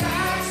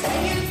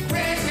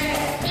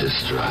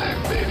 Just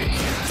drive, baby.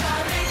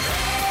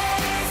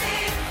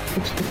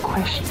 It's the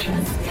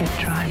question that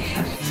drives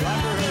us.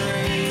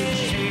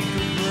 Take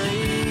a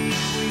break.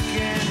 We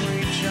can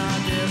reach our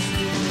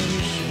destination.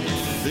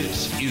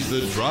 This is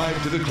the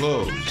Drive to the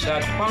Close.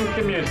 That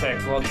funky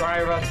music will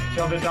drive us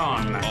till the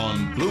dawn.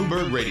 On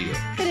Bloomberg Radio.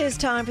 It is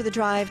time for the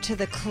Drive to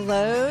the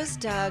Close.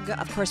 Doug,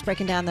 of course,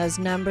 breaking down those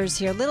numbers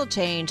here. Little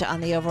change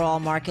on the overall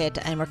market,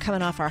 and we're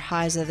coming off our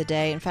highs of the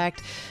day. In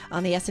fact,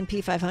 on the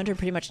S&P 500,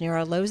 pretty much near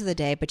our lows of the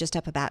day, but just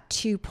up about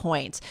 2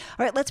 points.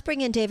 All right, let's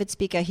bring in David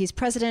Spika. He's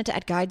president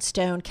at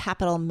GuideStone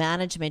Capital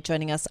Management,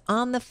 joining us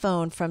on the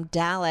phone from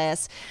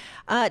Dallas.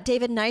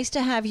 David, nice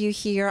to have you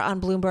here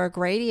on Bloomberg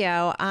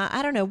Radio.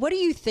 I don't know, what are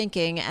you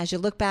thinking as you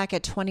look back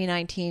at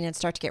 2019 and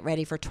start to get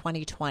ready for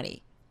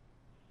 2020?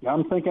 Yeah,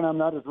 I'm thinking I'm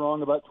not as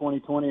wrong about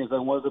 2020 as I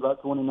was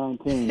about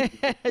 2019.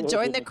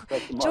 Join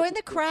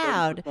the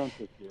crowd.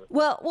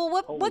 Well,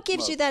 what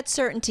gives you that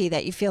certainty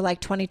that you feel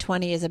like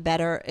 2020 is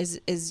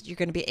is you're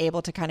going to be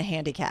able to kind of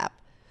handicap?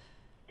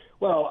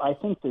 Well, I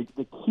think the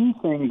key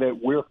thing that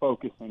we're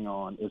focusing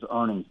on is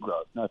earnings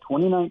growth. Now,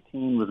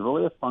 2019 was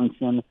really a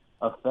function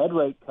of Fed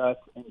rate cuts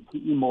and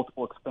PE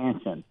multiple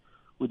expansion.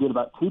 We did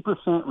about 2%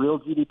 real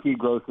GDP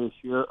growth this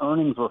year.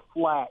 Earnings were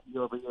flat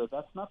year over year.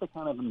 That's not the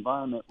kind of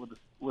environment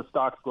where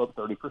stocks go up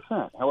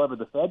 30%. However,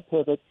 the Fed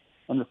pivot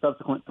and the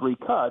subsequent 3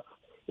 cuts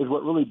is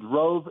what really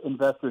drove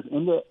investors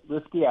into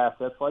risky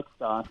assets like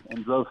stocks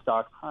and drove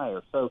stocks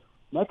higher. So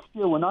next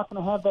year, we're not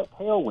going to have that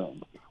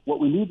tailwind. What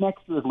we need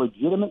next year is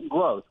legitimate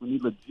growth. We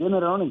need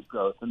legitimate earnings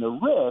growth. And the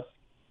risk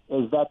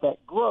is that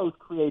growth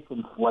creates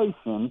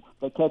inflation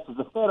that catches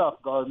the Fed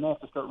off guard, and they have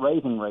to start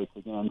raising rates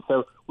again.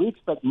 So we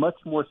expect much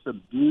more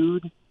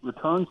subdued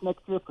returns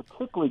next year,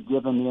 particularly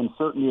given the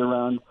uncertainty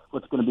around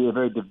what's going to be a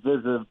very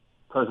divisive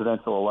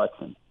presidential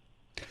election.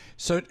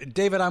 So,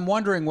 David, I'm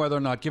wondering whether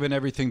or not, given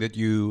everything that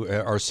you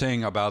are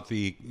saying about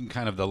the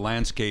kind of the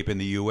landscape in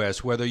the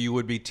U.S., whether you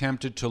would be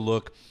tempted to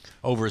look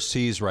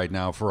overseas right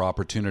now for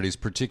opportunities,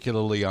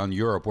 particularly on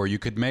Europe, where you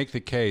could make the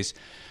case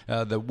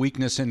the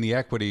weakness in the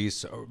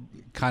equities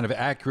kind of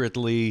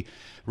accurately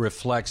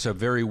reflects a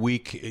very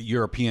weak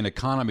European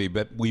economy,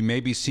 but we may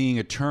be seeing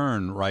a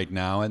turn right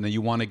now, and that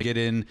you want to get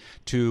in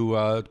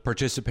to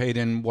participate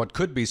in what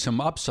could be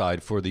some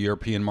upside for the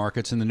European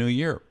markets in the new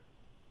year.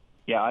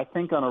 Yeah, I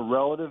think on a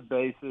relative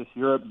basis,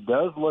 Europe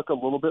does look a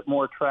little bit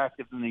more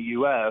attractive than the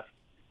U.S.,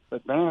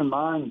 but bear in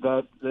mind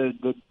that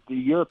the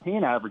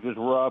European averages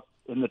were up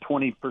in the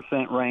 20%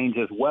 range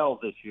as well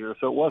this year,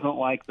 so it wasn't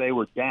like they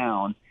were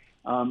down.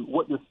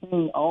 What you're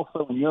seeing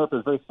also in Europe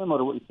is very similar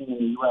to what you're seeing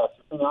in the U.S.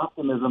 You're seeing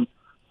optimism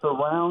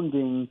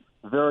surrounding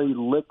very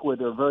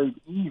liquid or very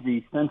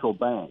easy central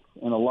banks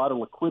and a lot of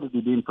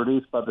liquidity being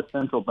produced by the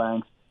central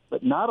banks,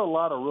 but not a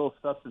lot of real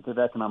substantive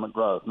economic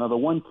growth. Now, the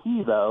one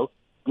key, though,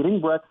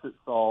 getting Brexit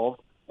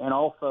solved and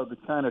also the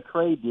China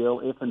trade deal,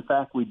 if in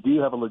fact we do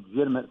have a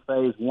legitimate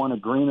phase one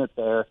agreement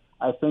there,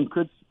 I think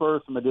could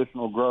spur some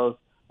additional growth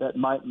that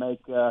might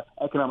make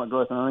economic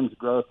growth and earnings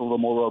growth a little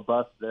more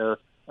robust there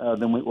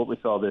than what we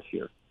saw this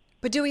year.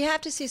 But do we have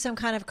to see some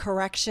kind of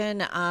correction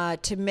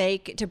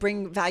to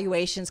bring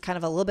valuations kind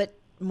of a little bit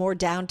more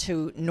down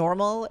to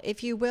normal,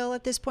 if you will,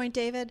 at this point,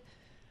 David?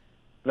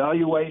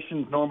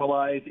 Valuations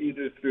normalize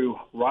either through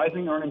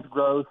rising earnings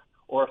growth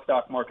or a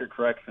stock market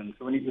correction.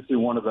 So we need to see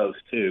one of those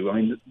two. I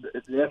mean,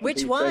 the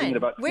which one?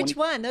 Which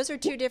one? Those are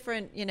two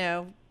different,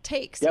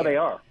 takes. Yeah, here. They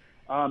are.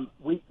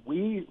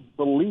 We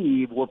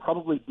believe we're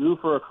probably due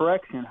for a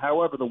correction.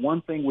 However, the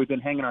one thing we've been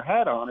hanging our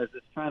hat on is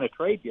this China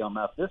trade deal.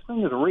 Now, if this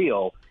thing is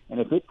real, and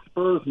if it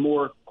spurs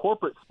more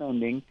corporate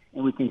spending,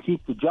 and we can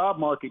keep the job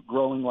market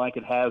growing like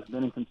it has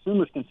been, and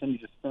consumers continue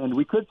to spend,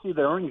 we could see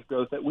the earnings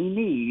growth that we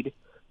need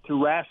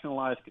to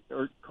rationalize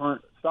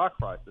current stock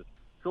prices.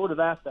 Short of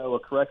that, though, a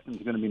correction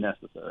is going to be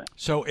necessary.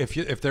 So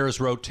if there is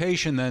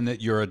rotation then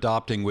that you're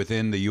adopting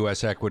within the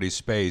U.S. equity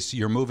space,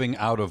 you're moving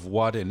out of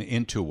what and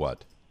into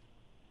what?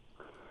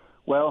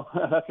 Well,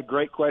 that's a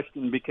great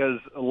question, because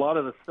a lot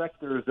of the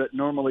sectors that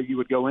normally you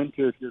would go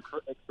into if you're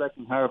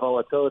expecting higher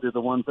volatility are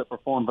the ones that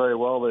perform very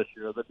well this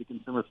year. That the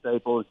consumer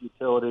staples,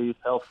 utilities,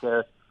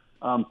 healthcare,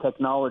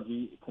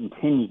 technology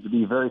continues to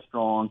be very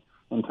strong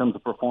in terms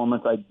of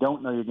performance. I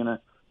don't know you're going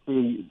to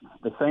see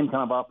the same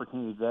kind of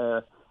opportunity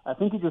there. I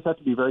think you just have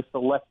to be very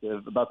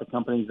selective about the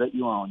companies that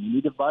you own. You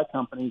need to buy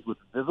companies with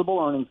visible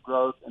earnings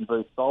growth and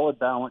very solid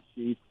balance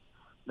sheets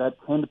that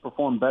tend to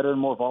perform better in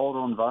more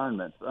volatile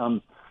environments.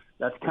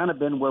 That's kind of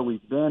been where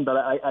we've been, but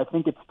I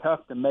think it's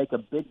tough to make a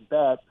big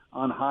bet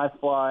on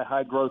high-fly,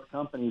 high-growth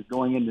companies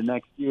going into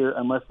next year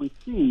unless we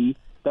see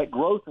that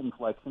growth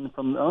inflection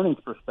from an earnings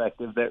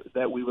perspective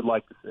that we would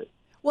like to see.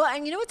 Well,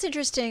 and you know what's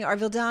interesting? Our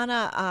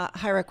Vildana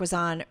Hajric was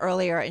on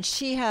earlier, and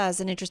she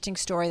has an interesting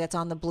story that's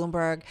on the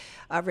Bloomberg,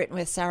 written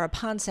with Sarah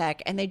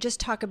Ponsek, and they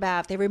just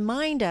they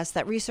remind us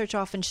that research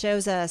often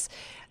shows us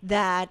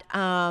that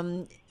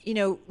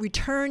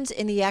returns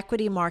in the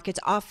equity markets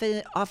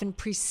often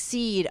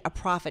precede a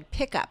profit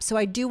pickup. So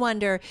I do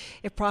wonder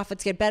if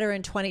profits get better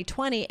in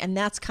 2020, and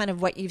that's kind of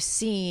what you've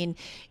seen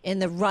in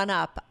the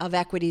run-up of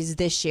equities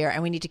this year,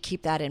 and we need to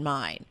keep that in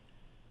mind.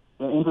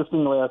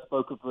 Interestingly, I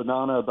spoke with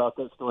Vildana about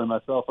that story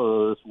myself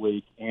earlier this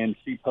week, and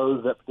she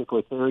posed that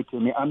particular theory to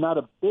me. I'm not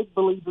a big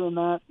believer in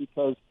that,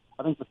 because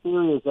I think the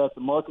theory is that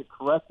the market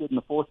corrected in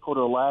the fourth quarter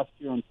of last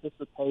year,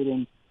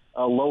 anticipating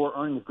lower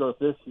earnings growth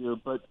this year,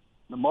 but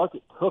the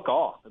market took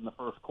off in the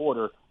first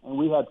quarter, and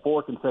we had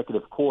 4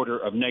 consecutive quarters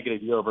of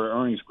negative year-over-year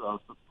earnings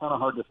growth. So it's kind of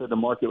hard to say the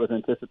market was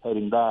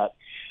anticipating that.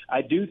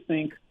 I do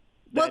think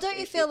Well, don't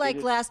you feel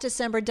like last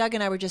December, Doug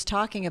and I were just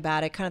talking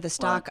about it, kind of the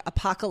stock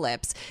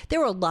apocalypse. There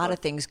were a lot of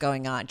things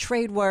going on.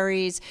 Trade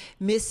worries,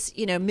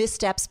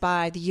 missteps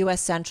by the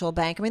U.S. Central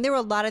Bank. I mean, there were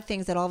a lot of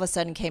things that all of a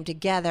sudden came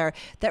together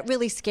that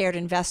really scared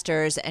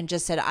investors and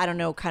just said, I don't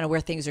know kind of where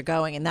things are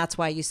going. And that's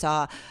why you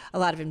saw a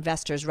lot of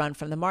investors run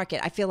from the market.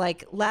 I feel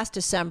like last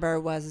December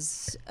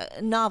was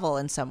novel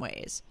in some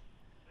ways.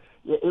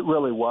 It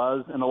really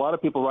was. And a lot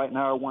of people right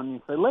now are wanting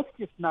to say, let's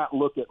just not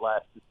look at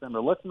last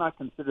December. Let's not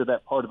consider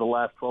that part of the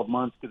last 12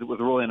 months because it was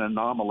really an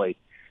anomaly.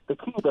 The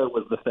key, though,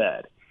 was the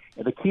Fed.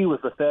 And the key was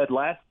the Fed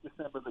last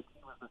December. The key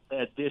was the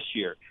Fed this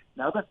year.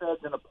 Now the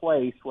Fed's in a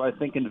place where I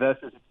think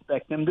investors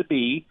expect them to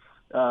be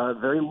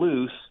very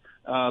loose,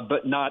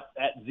 but not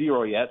at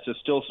zero yet, so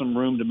still some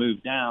room to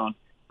move down.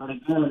 But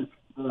again,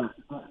 the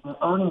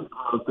earnings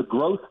growth, the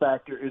growth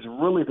factor is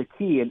really the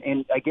key.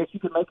 And I guess you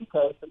could make a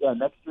case that, yeah,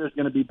 next year is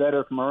going to be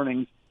better from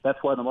earnings. That's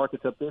why the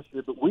market's up this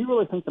year. But we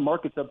really think the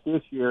market's up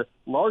this year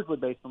largely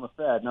based on the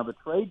Fed. Now, the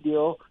trade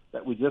deal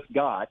that we just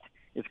got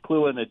is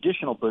clearly an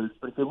additional boost.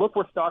 But if you look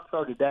where stocks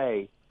are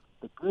today,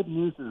 the good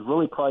news is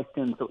really priced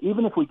in. So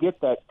even if we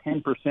get that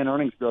 10%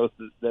 earnings growth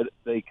that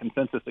the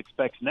consensus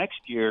expects next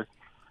year,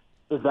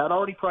 is that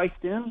already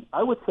priced in?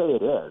 I would say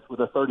it is, with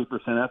a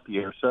 30% up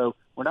year. So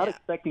we're not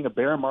expecting a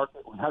bear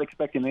market. We're not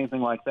expecting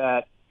anything like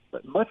that.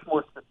 But much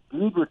more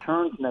subdued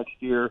returns next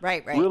year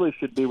really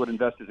should be what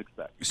investors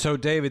expect. So,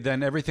 David,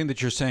 then everything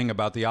that you're saying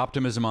about the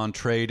optimism on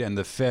trade and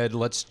the Fed,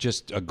 let's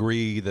just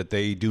agree that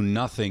they do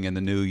nothing in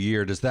the new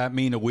year. Does that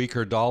mean a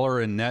weaker dollar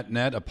and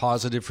net, a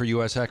positive for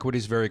U.S.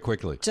 equities very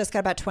quickly? Just got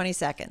about 20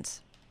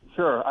 seconds.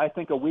 Sure. I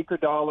think a weaker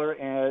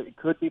dollar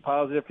could be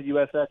positive for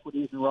U.S.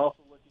 equities, and we're also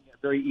looking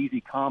at very easy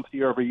comps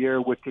year over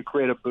year, which could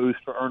create a boost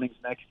for earnings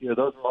next year.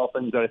 Those are all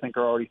things that I think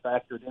are already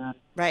factored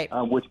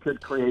in, which could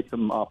create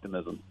some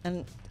optimism.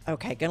 And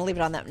okay, going to leave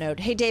it on that note.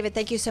 Hey, David,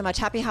 thank you so much.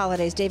 Happy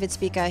holidays. David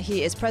Spika,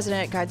 he is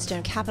president at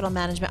GuideStone Capital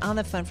Management, on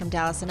the phone from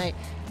Dallas. And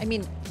I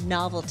mean,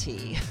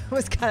 novelty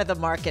was kind of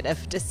the market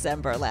of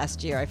December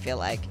last year, I feel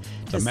like.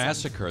 The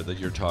massacre that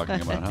you're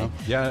talking about, huh?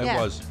 Yeah,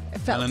 it was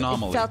an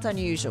anomaly. It felt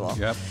unusual.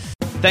 Yep.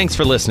 Thanks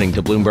for listening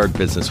to Bloomberg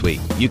Business Week.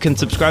 You can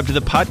subscribe to the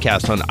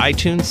podcast on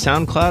iTunes,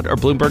 SoundCloud, or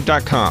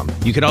Bloomberg.com.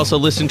 You can also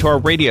listen to our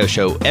radio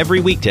show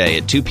every weekday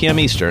at 2 p.m.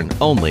 Eastern,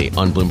 only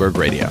on Bloomberg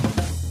Radio.